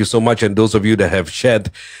coffees, thank you so much. And those of you that have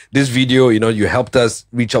shared this video, you helped us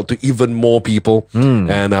reach out to even more people.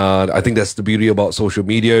 And I think that's the beauty about social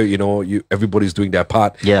media. Everybody's doing their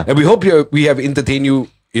part. Yeah. And we hope we have entertained you,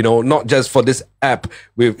 not just for this app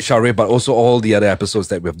with Shariff, but also all the other episodes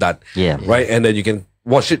that we've done. Yeah. Right. And then you can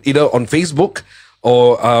watch it either on Facebook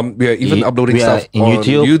or we are even uploading stuff in on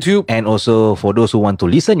YouTube. And also for those who want to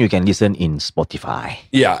listen, you can listen in Spotify.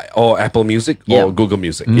 Yeah, or Apple Music or Google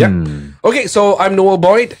Music. Yeah. Okay, so I'm Noel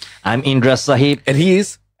Boyd. I'm Indra Sahib. And he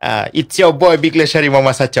is... it's your boy, Big Shariff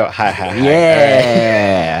Mama Sachok. Hi.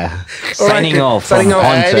 Yeah. Signing off. Signing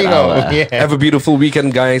off. Yeah. Have a beautiful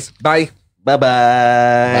weekend, guys. Bye.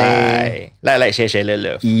 Bye-bye. Bye. Like, share,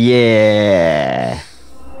 love. Yeah.